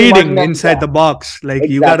 It's the I think feeding Martinez, inside yeah, the box. Like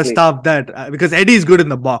you got to exactly. stop that because Eddie's good in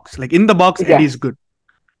the box. Like in the box, Yes, Eddie's good.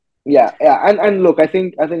 yeah. And look, I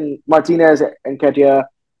think Martinez and Nketiah.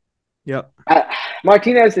 Yeah. Uh,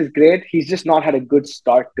 Martinez is great. He's just not had a good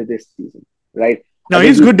start to this season, right? I No, think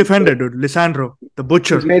he's good defender, dude. Lisandro, the he's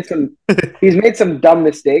butcher. made some he's made some dumb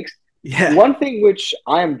mistakes. Yeah. One thing which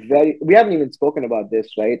I am very we haven't even spoken about this,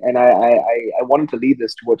 right? And I wanted to lead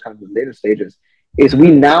this towards kind of the later stages, is we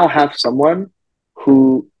Mm-hmm. now have someone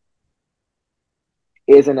who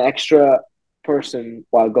is an extra person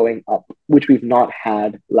while going up, which we've not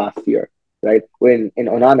had last year, right? When in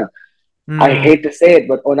Onana. I Mm. hate to say it,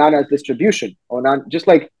 but Onana's distribution, Onana, just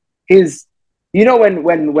like his, when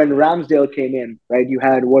Ramsdale came in, right? You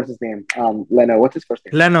had what's his name, Leno. What's his first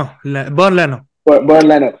name? Burn Leno. Burn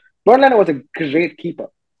Leno. Burn Leno was a great keeper,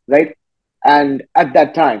 right? And at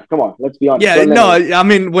that time, come on, let's be honest. Yeah, Burn no, Leno, I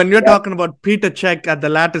mean when you're yeah, talking about Peter Check at the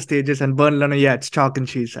latter stages and Burn Leno, yeah, it's chalk and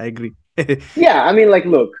cheese. I agree. yeah. I mean, like,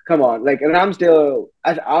 look, come on, like Ramsdale.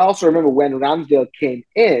 I also remember when Ramsdale came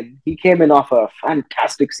in. He came in off a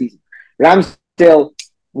fantastic season. Ramsdale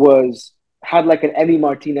was had like an Emmy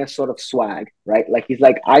Martinez sort of swag, right? Like he's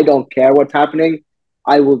like, I don't care what's happening.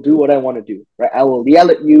 I will do what I want to do, right? I will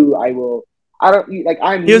yell at you. I will. I don't like.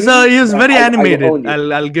 I'm new, He was but very I will animated. own you.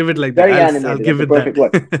 I'll give it like that. Very I'll animated. give That's a it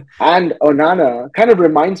that. perfect word. And Onana kind of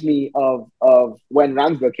reminds me of when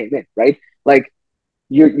Ramsdale came in, right? Like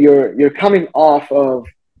you're coming off of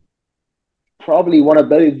probably one of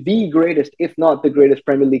the greatest, if not the greatest,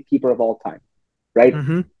 Premier League keeper of all time, right?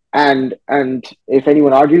 Mm-hmm. And if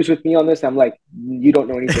anyone argues with me on this, I'm like, you don't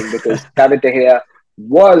know anything because David De Gea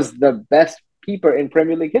was the best keeper in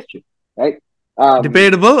Premier League history, right? Um,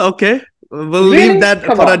 Debatable. Okay, we'll leave really? that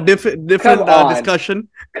Come for a on, come different on, discussion.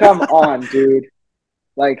 come on, dude.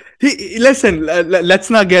 Like, Listen, let's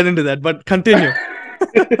not get into that, but continue.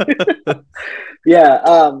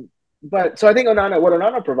 yeah. But so I think what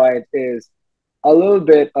Onana provides is a little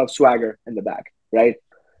bit of swagger in the back, right?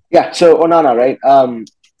 Yeah. So Onana, right?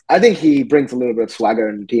 I think he brings a little bit of swagger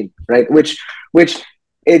in the team, right? Which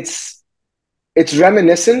it's it's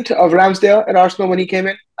reminiscent of Ramsdale at Arsenal when he came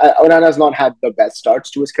in. Onana's not had the best starts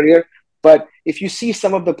to his career, but if you see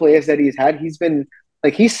some of the players that he's had, he's been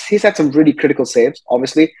like he's had some really critical saves.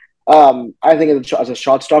 Obviously, I think as a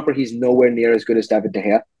shot stopper, he's nowhere near as good as David De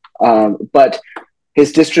Gea. But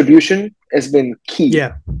his distribution has been key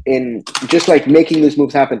Yeah. in just like making these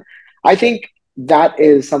moves happen. I think that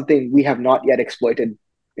is something we have not yet exploited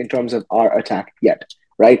in terms of our attack yet,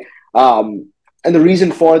 right? And the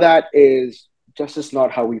reason for that is just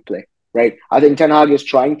not how we play, right? I think Ten Hag is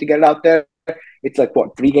trying to get it out there. It's like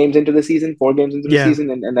what 3 games into the season, 4 games into the Yeah. season,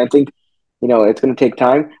 and I think it's going to take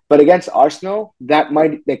time. But against Arsenal, that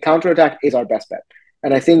might the counter attack is our best bet,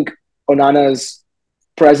 and I think Onana's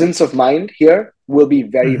presence of mind here will be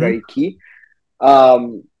very Mm-hmm. very key.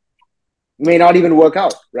 Um, may not even work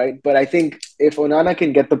out, right? But I think if Onana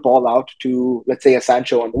can get the ball out to, let's say, a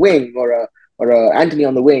Sancho on the wing or a Anthony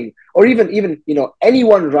on the wing, or even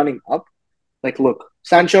anyone running up, like look,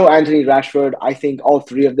 Sancho, Anthony, Rashford, I think all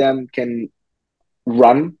three of them can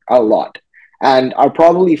run a lot and are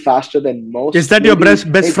probably faster than Is most. that your Maybe, best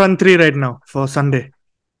maybe front three right now for Sunday?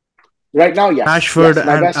 right now, yes, Rashford yes,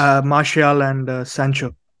 my and best. Martial and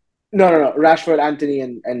Sancho. No, Rashford, Anthony,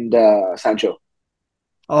 and Sancho.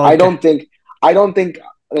 Oh, I okay. don't think. I don't think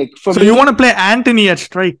like for So you want to me. play Anthony at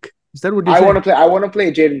strike? Is that what you're I want saying? to play. I want to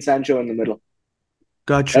play Jadon Sancho in the middle,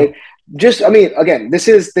 Got right? you. Just, I mean, again, this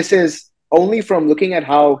is only from looking at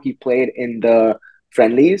how he played in the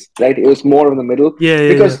friendlies, right? It was more in the middle Yeah, yeah,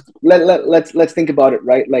 yeah. because let's think about it,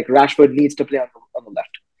 right? Like Rashford needs to play on the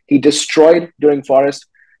left. He destroyed during Forest.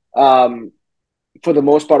 Um, for the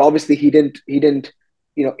most part, obviously he didn't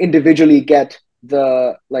individually get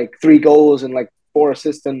the like 3 goals and like 4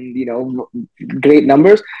 assists and great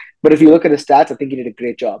numbers. But if you look at his stats, I think he did a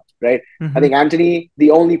great job, right? I Mm-hmm. think Anthony,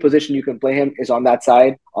 the only position you can play him is on that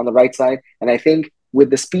side, on the right side. And I think with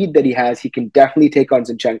the speed that he has, he can definitely take on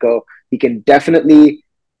Zinchenko. He can definitely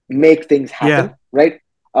make things Yeah. happen, right?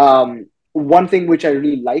 One thing which I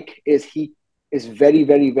really like is he is very,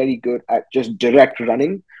 very, very good at just direct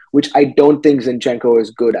running, which I don't think Zinchenko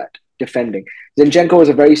is good at defending. Zinchenko is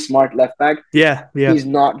a very smart left back. Yeah, yeah. He's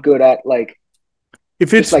not good at like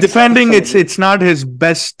If just it's like defending, someone. it's not his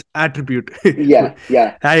best attribute. Yeah,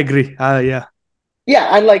 yeah, I agree. Yeah.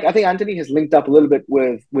 yeah, and like I think Anthony has linked up a little bit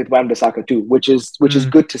with Wan-Bissaka too, which is Mm.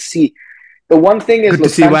 good to see. The one thing is, Good to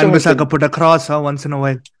look, see Sancho Wan has been Bissaka put a cross once in a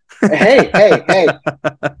while. Hey.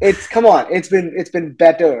 It's come on. It's been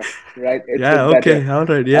better, right? It's Yeah, been better. okay, all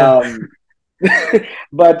right, yeah. Um,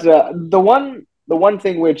 but the one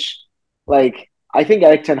thing which, like, I think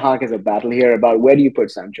Eric Ten Hag has a battle here about where do you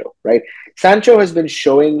put Sancho, right? Sancho has been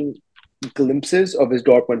showing glimpses of his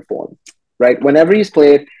Dortmund form, right? Whenever he's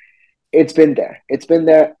played, it's been there. It's been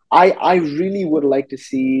there. I really would like to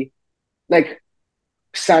see, like,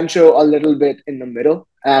 Sancho a little bit in the middle,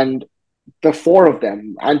 and the four of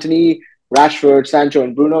them, Anthony, Rashford, Sancho,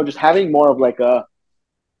 and Bruno, just having more of like a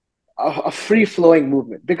free flowing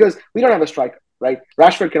movement, because we don't have a striker, right?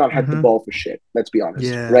 Rashford cannot head the Mm-hmm. ball for shit. Let's be honest,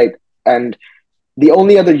 Yeah, right? And the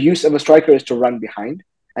only other use of a striker is to run behind.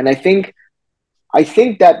 And I think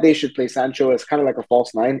that they should play Sancho as kind of like a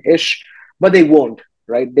false nine ish, but they won't,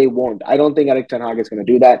 right? They won't. I don't think Eric Ten Hag is going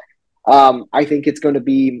to do that. I think it's going to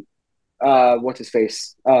be what's his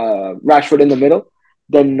face, Rashford in the middle.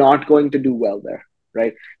 They're not going to do well there,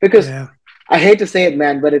 right? Because yeah. I hate to say it,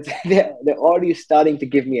 man, but it's they're already starting to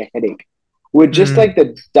give me a headache with just Mm. like the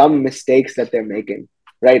dumb mistakes that they're making,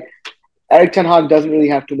 right? Eric Ten Hag doesn't really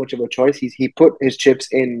have too much of a choice. He put his chips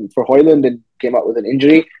in for Hoyland and came out with an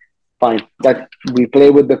injury. Fine, that we play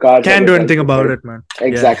with the cards that Can't we're do dealt anything with, about right? it, man. Yeah.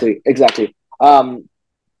 Exactly.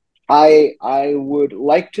 I would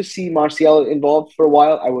like to see Martial involved for a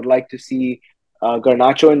while. I would like to see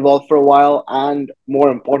Garnacho involved for a while, and more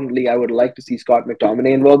importantly, I would like to see Scott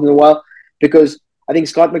McTominay involved in a while, because I think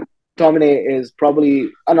Scott McTominay is probably.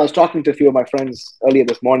 And I was talking to a few of my friends earlier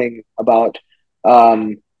this morning about.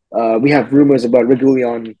 Um, we have rumors about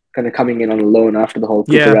Regulion kind of coming in on a loan after the whole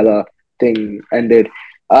Yeah. Cucurella thing ended.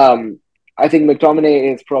 Um, I think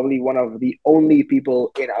McTominay is probably one of the only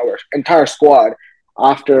people in our entire squad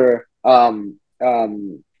after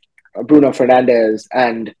Bruno Fernandez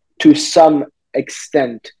and to some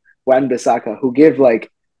extent Wan Bissaka, who give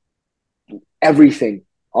like everything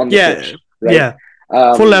on the Yeah. pitch, right? Yeah.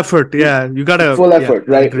 Full Um, effort. Yeah. You gotta, Full yeah, effort,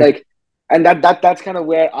 I right? agree. Like, and that's kind of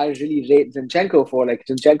where I really rate Zinchenko for. Like,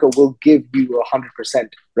 Zinchenko will give you 100%,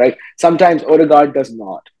 right? Sometimes Odegaard does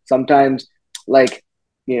not. Sometimes, like,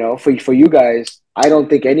 for you guys, I don't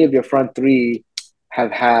think any of your front three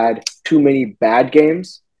have had too many bad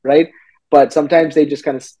games, right? But sometimes they just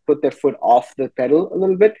kind of put their foot off the pedal a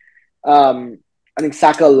little bit. I think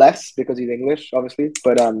Saka less because he's English, obviously,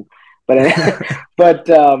 but but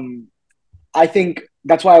I think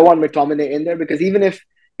that's why I want McTominay in there, because even if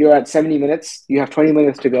you're at 70 minutes, you have 20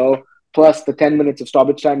 minutes to go, plus the 10 minutes of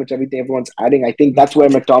stoppage time, which everyone's adding. I think that's where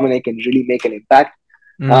McTominay can really make an impact.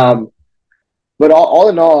 Mm. Um, but all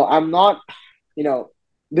in all, I'm not, you know,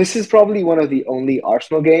 this is probably one of the only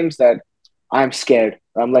Arsenal games that I'm scared.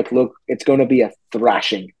 I'm like, look, it's going to be a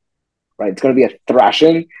thrashing, right? It's going to be a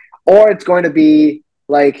thrashing, or it's going to be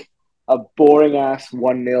like a boring ass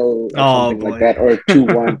 1-0 or Oh something like boy. that, or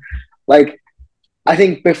 2-1. Like, I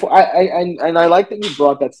think before and I like that you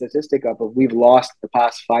brought that statistic up of we've lost the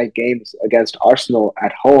past 5 games against Arsenal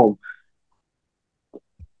at home.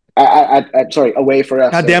 Sorry, away for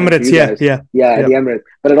us At the and home for Emirates, you yeah, guys. yeah, Yeah, at yeah. the Emirates.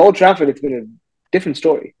 But at Old Trafford, it's been a different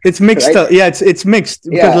story, It's mixed. right? Yeah, it's mixed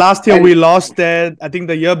because Yeah, last year we and lost there. I think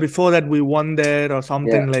the year before that we won there or yeah,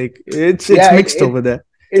 something like it's yeah. mixed over there.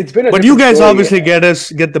 It's been a But you different guys story. obviously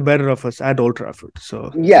get the better of us at Old Trafford.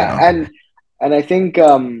 So, Yeah, and I think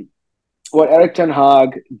what Eric Ten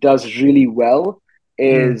Hag does really well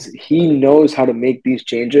Mm, is he knows how to make these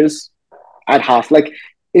changes at half. Like,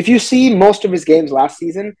 if you see most of his games last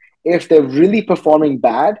season, if they're really performing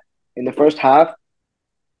bad in the first half,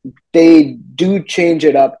 they do change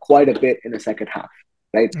it up quite a bit in the second half,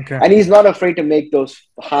 right? okay. And he's not afraid to make those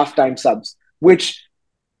halftime subs, which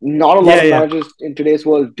not a lot Yeah, of yeah. managers in today's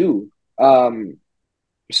world do. Um,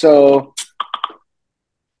 so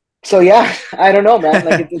so yeah, I don't know, man.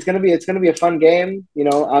 Like, it's gonna be a fun game.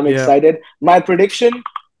 I'm Yeah. excited. My prediction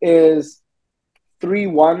is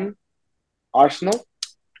 3-1 Arsenal.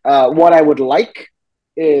 What I would like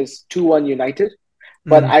is 2-1 United,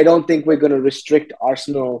 but Mm, I don't think we're going to restrict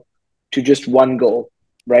Arsenal to just one goal,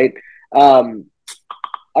 right? Um,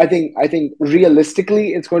 I think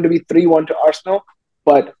realistically it's going to be 3-1 to Arsenal,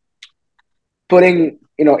 but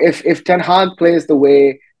if Ten Hag plays the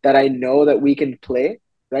way that I know that we can play,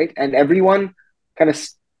 right, and everyone kind of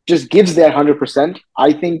just gives their 100%,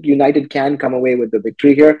 I think United can come away with the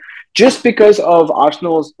victory here, just because of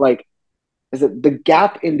Arsenal's, like, is it the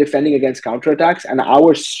gap in defending against counterattacks and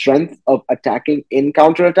our strength of attacking in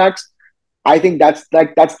counterattacks. I think that's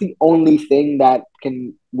the only thing that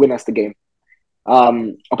can win us the game.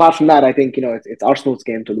 Apart from that, I think it's Arsenal's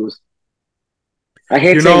game to lose. I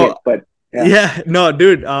hate you saying know, it, but yeah. yeah, no,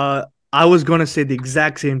 dude. I was gonna say the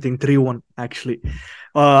exact same thing, 3-1 actually.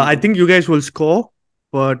 I Mhm. think you guys will score.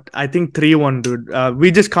 but I think 3-1, dude.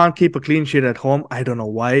 We just can't keep a clean sheet at home. I don't know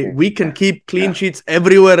why. Yeah, We can yeah, keep clean yeah, sheets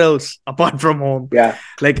everywhere else apart from home. yeah,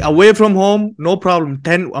 Like away from home, no problem.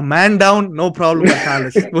 10 a man down, no problem at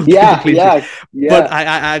Palace. We'll keep a yeah, clean sheet. yeah, But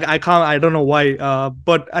yeah. I can't. I don't know why.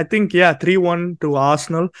 But I think yeah, 3-1 to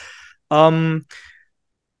Arsenal. Um,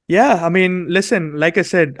 yeah, I mean, listen, like I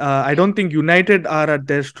said, I don't think United are at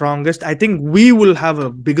their strongest. I think we will have a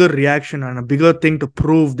bigger reaction and a bigger thing to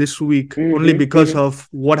prove this week only Hmm, because hmm. of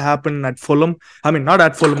what happened at Fulham. I mean, not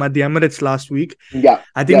at Fulham, at the Emirates last week. Yeah,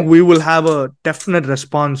 I think yep. we will have a definite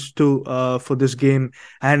response to for this game.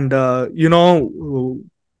 And,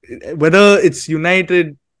 whether it's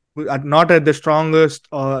United not at the strongest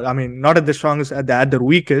or, I mean, not at the strongest, at the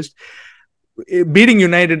weakest, beating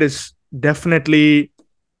United is definitely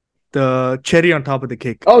the cherry on top of the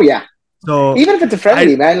cake. Oh yeah. So Even if it's a I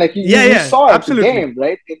friendly, man, like yeah, you yeah, saw it the absolutely. game,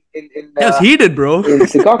 right? Yeah, it's heated, bro. In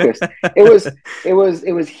Secaucus.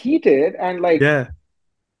 It was heated, and like Yeah.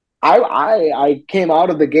 I came out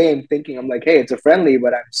of the game thinking, I'm like, hey, it's a friendly,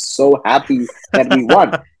 but I'm so happy that we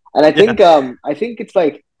won. And Yeah. I think it's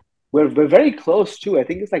like we're very close too. I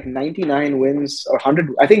think it's like 99 wins or 100.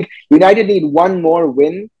 I think United need one more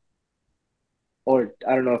win, or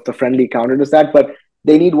I don't know if the friendly counted as that, but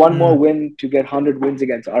they need one more Mm, win to get 100 wins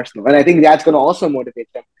against Arsenal, and I think that's going to also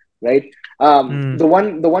motivate them, right? mm.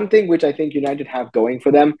 The one thing which I think United have going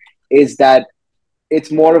for them is that it's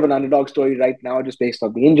more of an underdog story right now, just based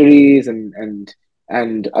on the injuries and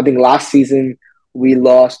I think last season we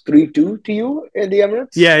lost 3-2 to you in the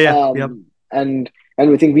Emirates, Yeah, yeah, yep. and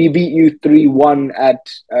we think we beat you 3-1 at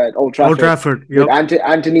Old Old Trafford Trafford, with yep.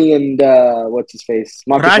 Anthony and what's his face,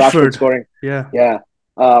 Marcus Rashford Rashford. scoring. Yeah. Yeah.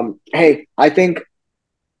 Hey, I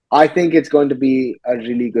think it's going to be a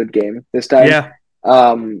really good game this time. Yeah.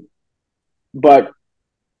 Um, but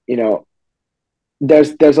you know,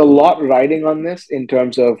 there's a lot riding on this in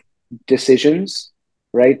terms of decisions,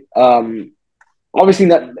 right? Obviously,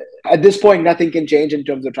 not, at this point, nothing can change in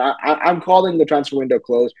terms of. I'm calling the transfer window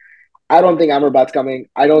closed. I don't think Amrabat's coming.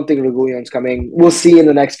 I don't think Reguilon's coming. We'll see in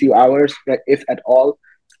the next few hours, right, if at all.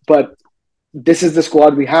 But this is the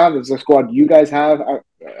squad we have. It's the squad you guys have.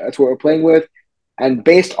 That's what we're playing with. And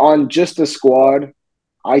based on just the squad,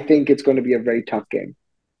 I think it's going to be a very tough game.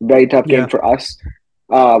 Very tough game Yeah. for us.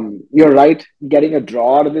 You're right. Getting a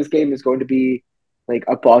draw out of this game is going to be like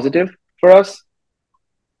a positive for us.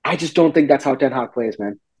 I just don't think that's how Ten Hag plays,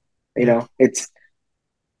 man. Yeah. It's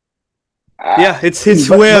Yeah, it's his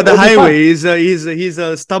but way or the it'll be fun. highway. He's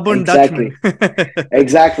a stubborn Dutchman.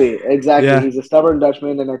 Exactly, exactly. Yeah. He's a stubborn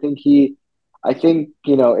Dutchman, and I think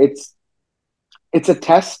it's a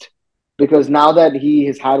test because now that he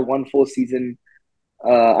has had one full season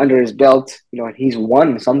under his belt, and he's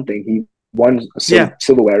won something. He won Yeah.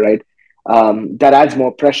 silverware, right? That adds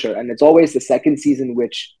more pressure, and it's always the second season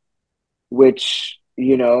which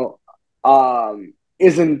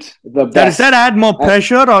isn't the Does that best. add more And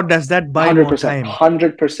pressure or does that buy hundred more percent, time?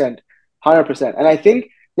 100%, 100%. And I think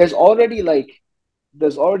there's already like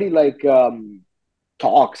there's already like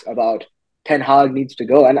talks about Ten Hag needs to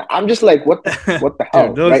go, and I'm just like, what the Dude,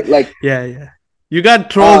 hell, those right? Like, yeah, yeah. You got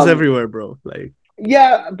trolls um, everywhere, bro. Like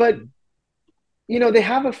yeah, but they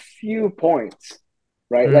have a few points,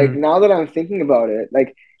 right? Like mm, now that I'm thinking about it,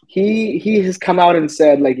 like he has come out and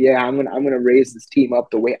said like, yeah, I'm gonna raise this team up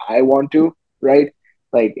the way I want to, right?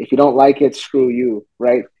 Like if you don't like it, screw you,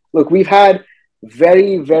 right? Look, we've had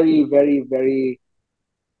very, very, very, very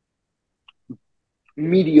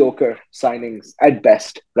mediocre signings at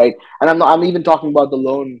best, right? And I'm even talking about the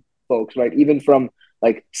loan folks, right? Even from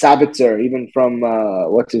like Sabitzer, even from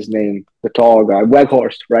what's his name, the tall guy,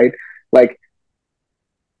 Weghorst, right? Like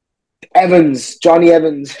Evans, Johnny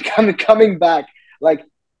Evans coming back. Like,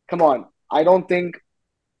 come on. I don't think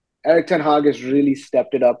Eric Ten Hag has really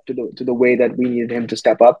stepped it up to the way that we needed him to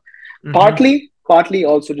step up. mm-hmm. Partly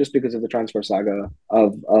also just because of the transfer saga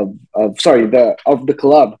of sorry, the of the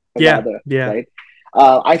club Yeah, rather, yeah. right?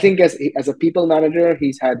 I think as a people manager,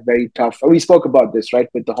 he's had very tough. We spoke about this, right,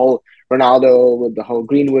 with the whole Ronaldo, with the whole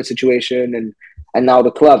Greenwood situation, and now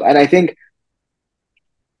the club. And I think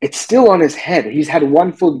it's still on his head. He's had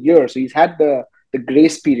one full year, so he's had the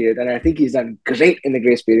grace period, and I think he's done great in the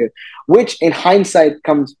grace period, which in hindsight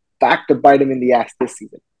comes back to bite him in the ass this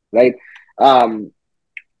season, right? Um,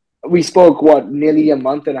 we spoke nearly a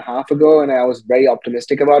month and a half ago, and I was very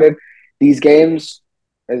optimistic about it. These games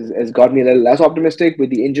has got me a little less optimistic with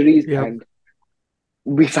the injuries, Yep. and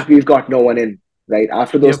we've got no one in, right?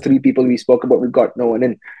 After those Yep. three people we spoke about, we've got no one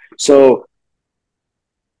in. So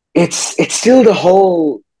it's still the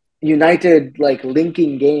whole United like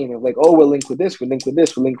linking game of like, oh, we'll link with this, we'll link with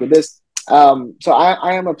this, we'll link with this. So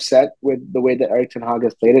I am upset with the way that Erik Ten Hag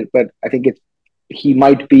has played it, but I think he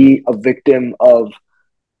might be a victim of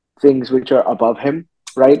things which are above him,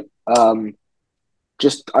 right?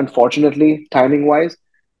 Just unfortunately, timing wise.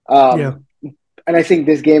 Yeah. Um, and I think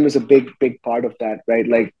this game is a big part of that, right?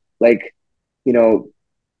 Like you know,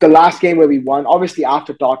 the last game where we won, obviously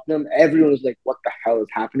after Tottenham, everyone was like, "What the hell is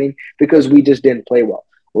happening?" Because we just didn't play well.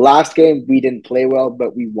 Last game we didn't play well,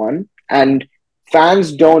 but we won, and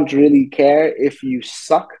fans don't really care if you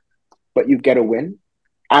suck, but you get a win,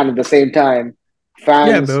 and at the same time, Yeah,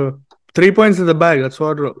 fans bro. 3 points in the bag. That's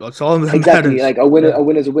all that exactly matters. like a win. Yeah. A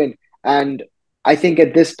win is a win, and I think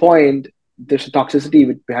at this point there's a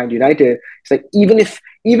toxicity behind United. It's like even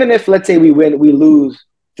if let's say we win, we lose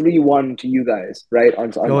 3-1 to you guys, right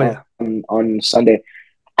Oh yeah. on Sunday,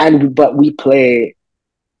 and but we play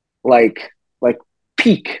like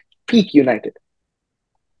peak United.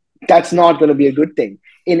 That's not going to be a good thing.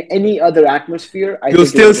 In any other atmosphere, I You'll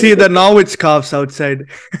think it would still have been a see the good thing. Norwich scarves outside.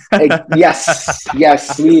 Yes.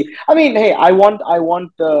 I mean, hey, I want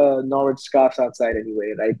the Norwich scarves outside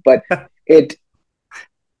anyway, right? But it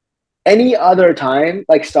any other time,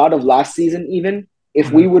 like start of last season, even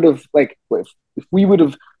if we Mhm. would have if we would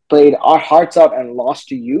have played our hearts out and lost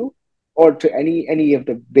to you or to any of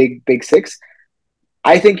the big six,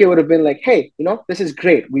 I think it would have been like, hey, this is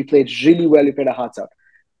great. We played really well. We played our hearts out.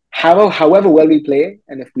 However well we play,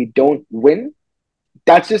 and if we don't win,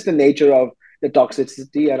 that's just the nature of the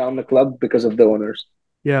toxicity around the club because of the owners.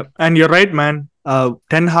 Yeah, and you're right, man.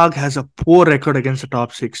 Ten Hag has a poor record against the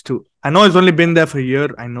top six too. I know he's only been there for a year.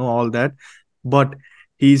 I know all that, but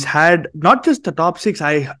he's had not just the top six.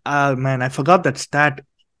 I forgot that stat.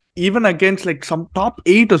 Even against like some top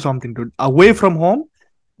eight or something, dude, away from home,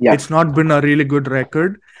 Yeah, it's not been a really good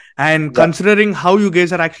record. And yeah, considering how you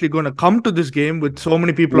guys are actually going to come to this game with so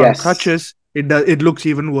many people on yes. crutches, it looks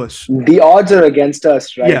even worse. The odds are against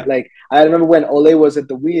us, right? Yeah, Like I remember when Ole was at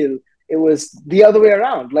the wheel, it was the other way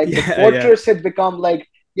around. Like the yeah, yeah, fortress had become like,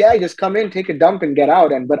 yeah, just come in, take a dump, and get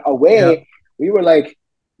out. And but yeah, away, we were like,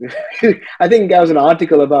 I think there was an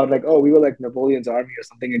article about like, oh, we were like Napoleon's army or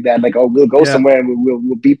something like that. Like, oh, we'll go yeah. somewhere and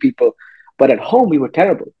we'll beat people. But at home, we were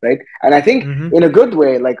terrible, right? And I think Mm-hmm. in a good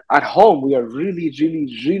way, like at home, we are really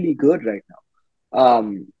good right now.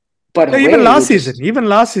 But Yeah, away, we're just even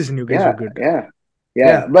last season, you guys were yeah, good. yeah, yeah.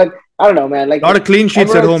 Yeah, But I don't know, man. Like a lot of clean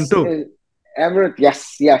sheets at home Emirates, too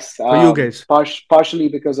Emirates, yes. for you guys. Partially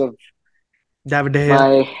because of David De Gea.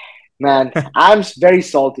 my man. I'm very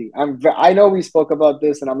salty. I know we spoke about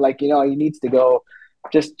this, and I'm like, he needs to go.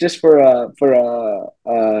 Just I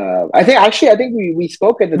think we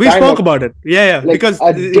spoke at the We time spoke of about it. Yeah, yeah, like because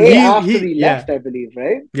a day after he he yeah. left, I believe,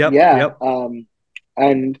 right? Yep, Yeah. yep.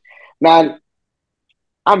 And man,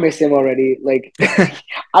 I miss him already. Like,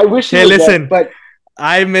 I wish he Hey, was there, listen, but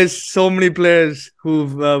I miss so many players who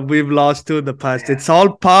we've lost to in the past. It's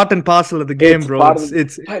all part and parcel of the game, it's bro. part of the.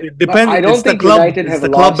 It But depends. I don't think United It's have the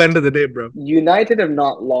club end lost. of the day, bro. United have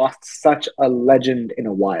not lost such a legend in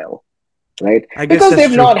a while, right? I guess Because that's they've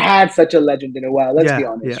true. not had such a legend in a while. Let's be Yeah,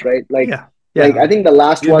 honest, yeah, right? yeah, Like yeah. I think the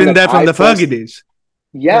last He's one been that there from I the Fergie days.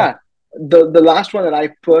 Yeah. yeah, the last one that I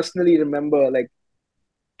personally remember like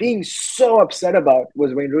being so upset about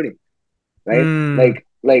was Wayne Rooney, right? Mm,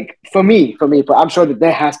 Like for me, but I'm sure that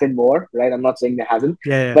there has been more, right? I'm not saying there hasn't,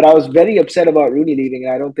 yeah, yeah. but I was very upset about Rooney leaving,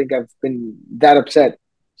 and I don't think I've been that upset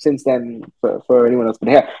since then for anyone else. But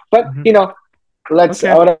yeah, but Hmm. I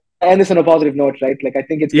Okay. want to end this on a positive note, right? Like I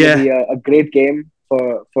think it's going to be Yeah. a great game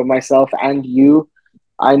for myself and you.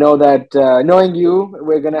 I know that knowing you,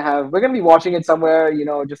 we're gonna be watching it somewhere,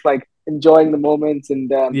 just like enjoying the moments and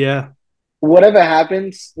Yeah. whatever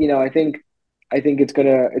happens, I think it's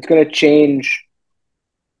gonna change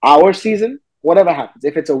our season. Whatever happens,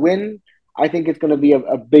 if it's a win, I think it's gonna be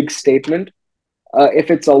a big statement. If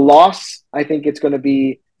it's a loss, I think it's gonna be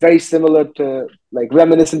very similar to like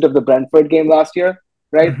reminiscent of the Brentford game last year,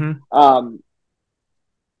 right? Hmm. Um,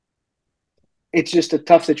 it's just a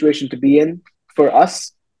tough situation to be in for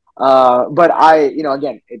us. But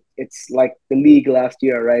again, it's like the league last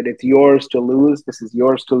year, right? It's yours to lose. This is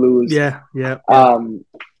yours to lose. Yeah. Yeah. Yeah. Um,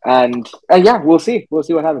 and yeah, we'll see. We'll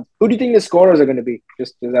see what happens. Who do you think the scorers are going to be?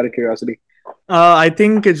 Just out of curiosity. I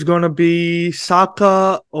think it's gonna be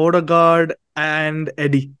Saka, Odegaard, and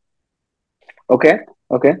Eddie. Okay.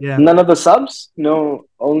 Okay. Yeah. None of the subs. No,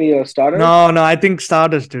 only starters. No, no, I think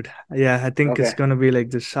starters, dude. Yeah, I think it's Okay. gonna be like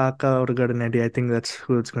the Saka, Odegaard, and Eddie. I think that's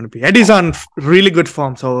who it's gonna be. Eddie's on really good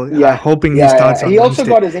form, so I'm Yeah. hoping he starts Yeah. on He also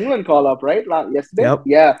Wednesday. got his England call up right yesterday. Yep,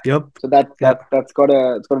 Yeah. yep, So that's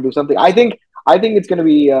gotta it's gonna do something. I think it's gonna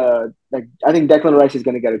be like I think Declan Rice is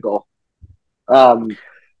gonna get a goal. Um,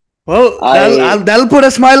 Well, I that'll put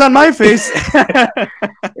a smile on my face.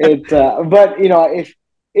 it but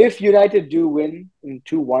if United do win in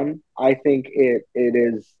 2-1, I think it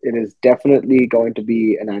is definitely going to be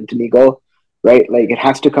an Anthony goal, right? Like it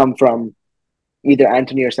has to come from either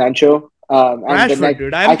Anthony or Sancho. And the Rashford, next,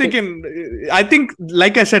 dude. I think I think,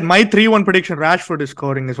 like I said, my 3-1 prediction, Rashford is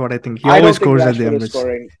scoring, is what I think. He I always don't think scores at the Rashford is Emirates.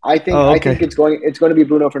 scoring. I think Oh, I okay. think it's going to be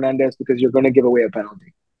Bruno Fernandes because you're going to give away a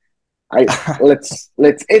penalty. I let's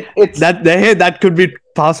Hey, that could be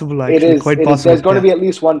possible, actually. Quite it is possible. there's going to Yeah. be at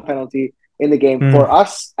least one penalty in the game Hmm. for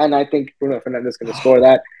us, and I think Bruno Fernandes is going to score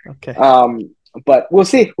that. Okay. But we'll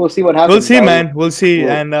see what We'll happens. see, man. We'll see.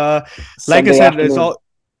 We'll And like I Sunday said, it's afternoon. all.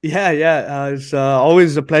 Yeah, yeah. It's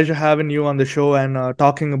always a pleasure having you on the show and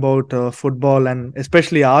talking about football, and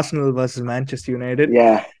especially Arsenal versus Manchester United.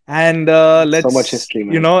 Yeah, And so much let's, history,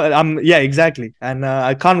 man. yeah, exactly. And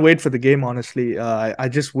I can't wait for the game, honestly. I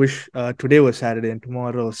just wish today was Saturday and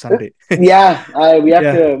tomorrow was Sunday. Yeah, we have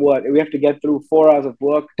Yeah, to what we have to get through 4 hours of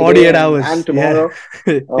work today 48 and hours. Yeah, tomorrow.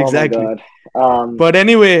 Oh my exactly. god. Um, But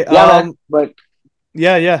anyway, yeah, man. But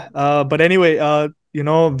yeah, yeah. But anyway,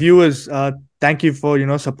 viewers, thank you for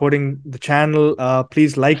supporting the channel.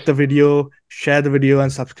 Please like the video, share the video,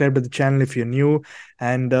 and subscribe to the channel if you're new.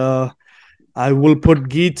 And I will put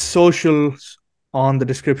Geet's socials on the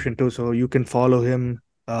description too, so you can follow him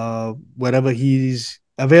wherever he's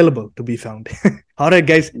available to be found. All right,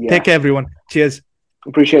 guys. Take yeah, care, everyone. Cheers.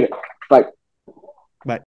 appreciate it. Bye.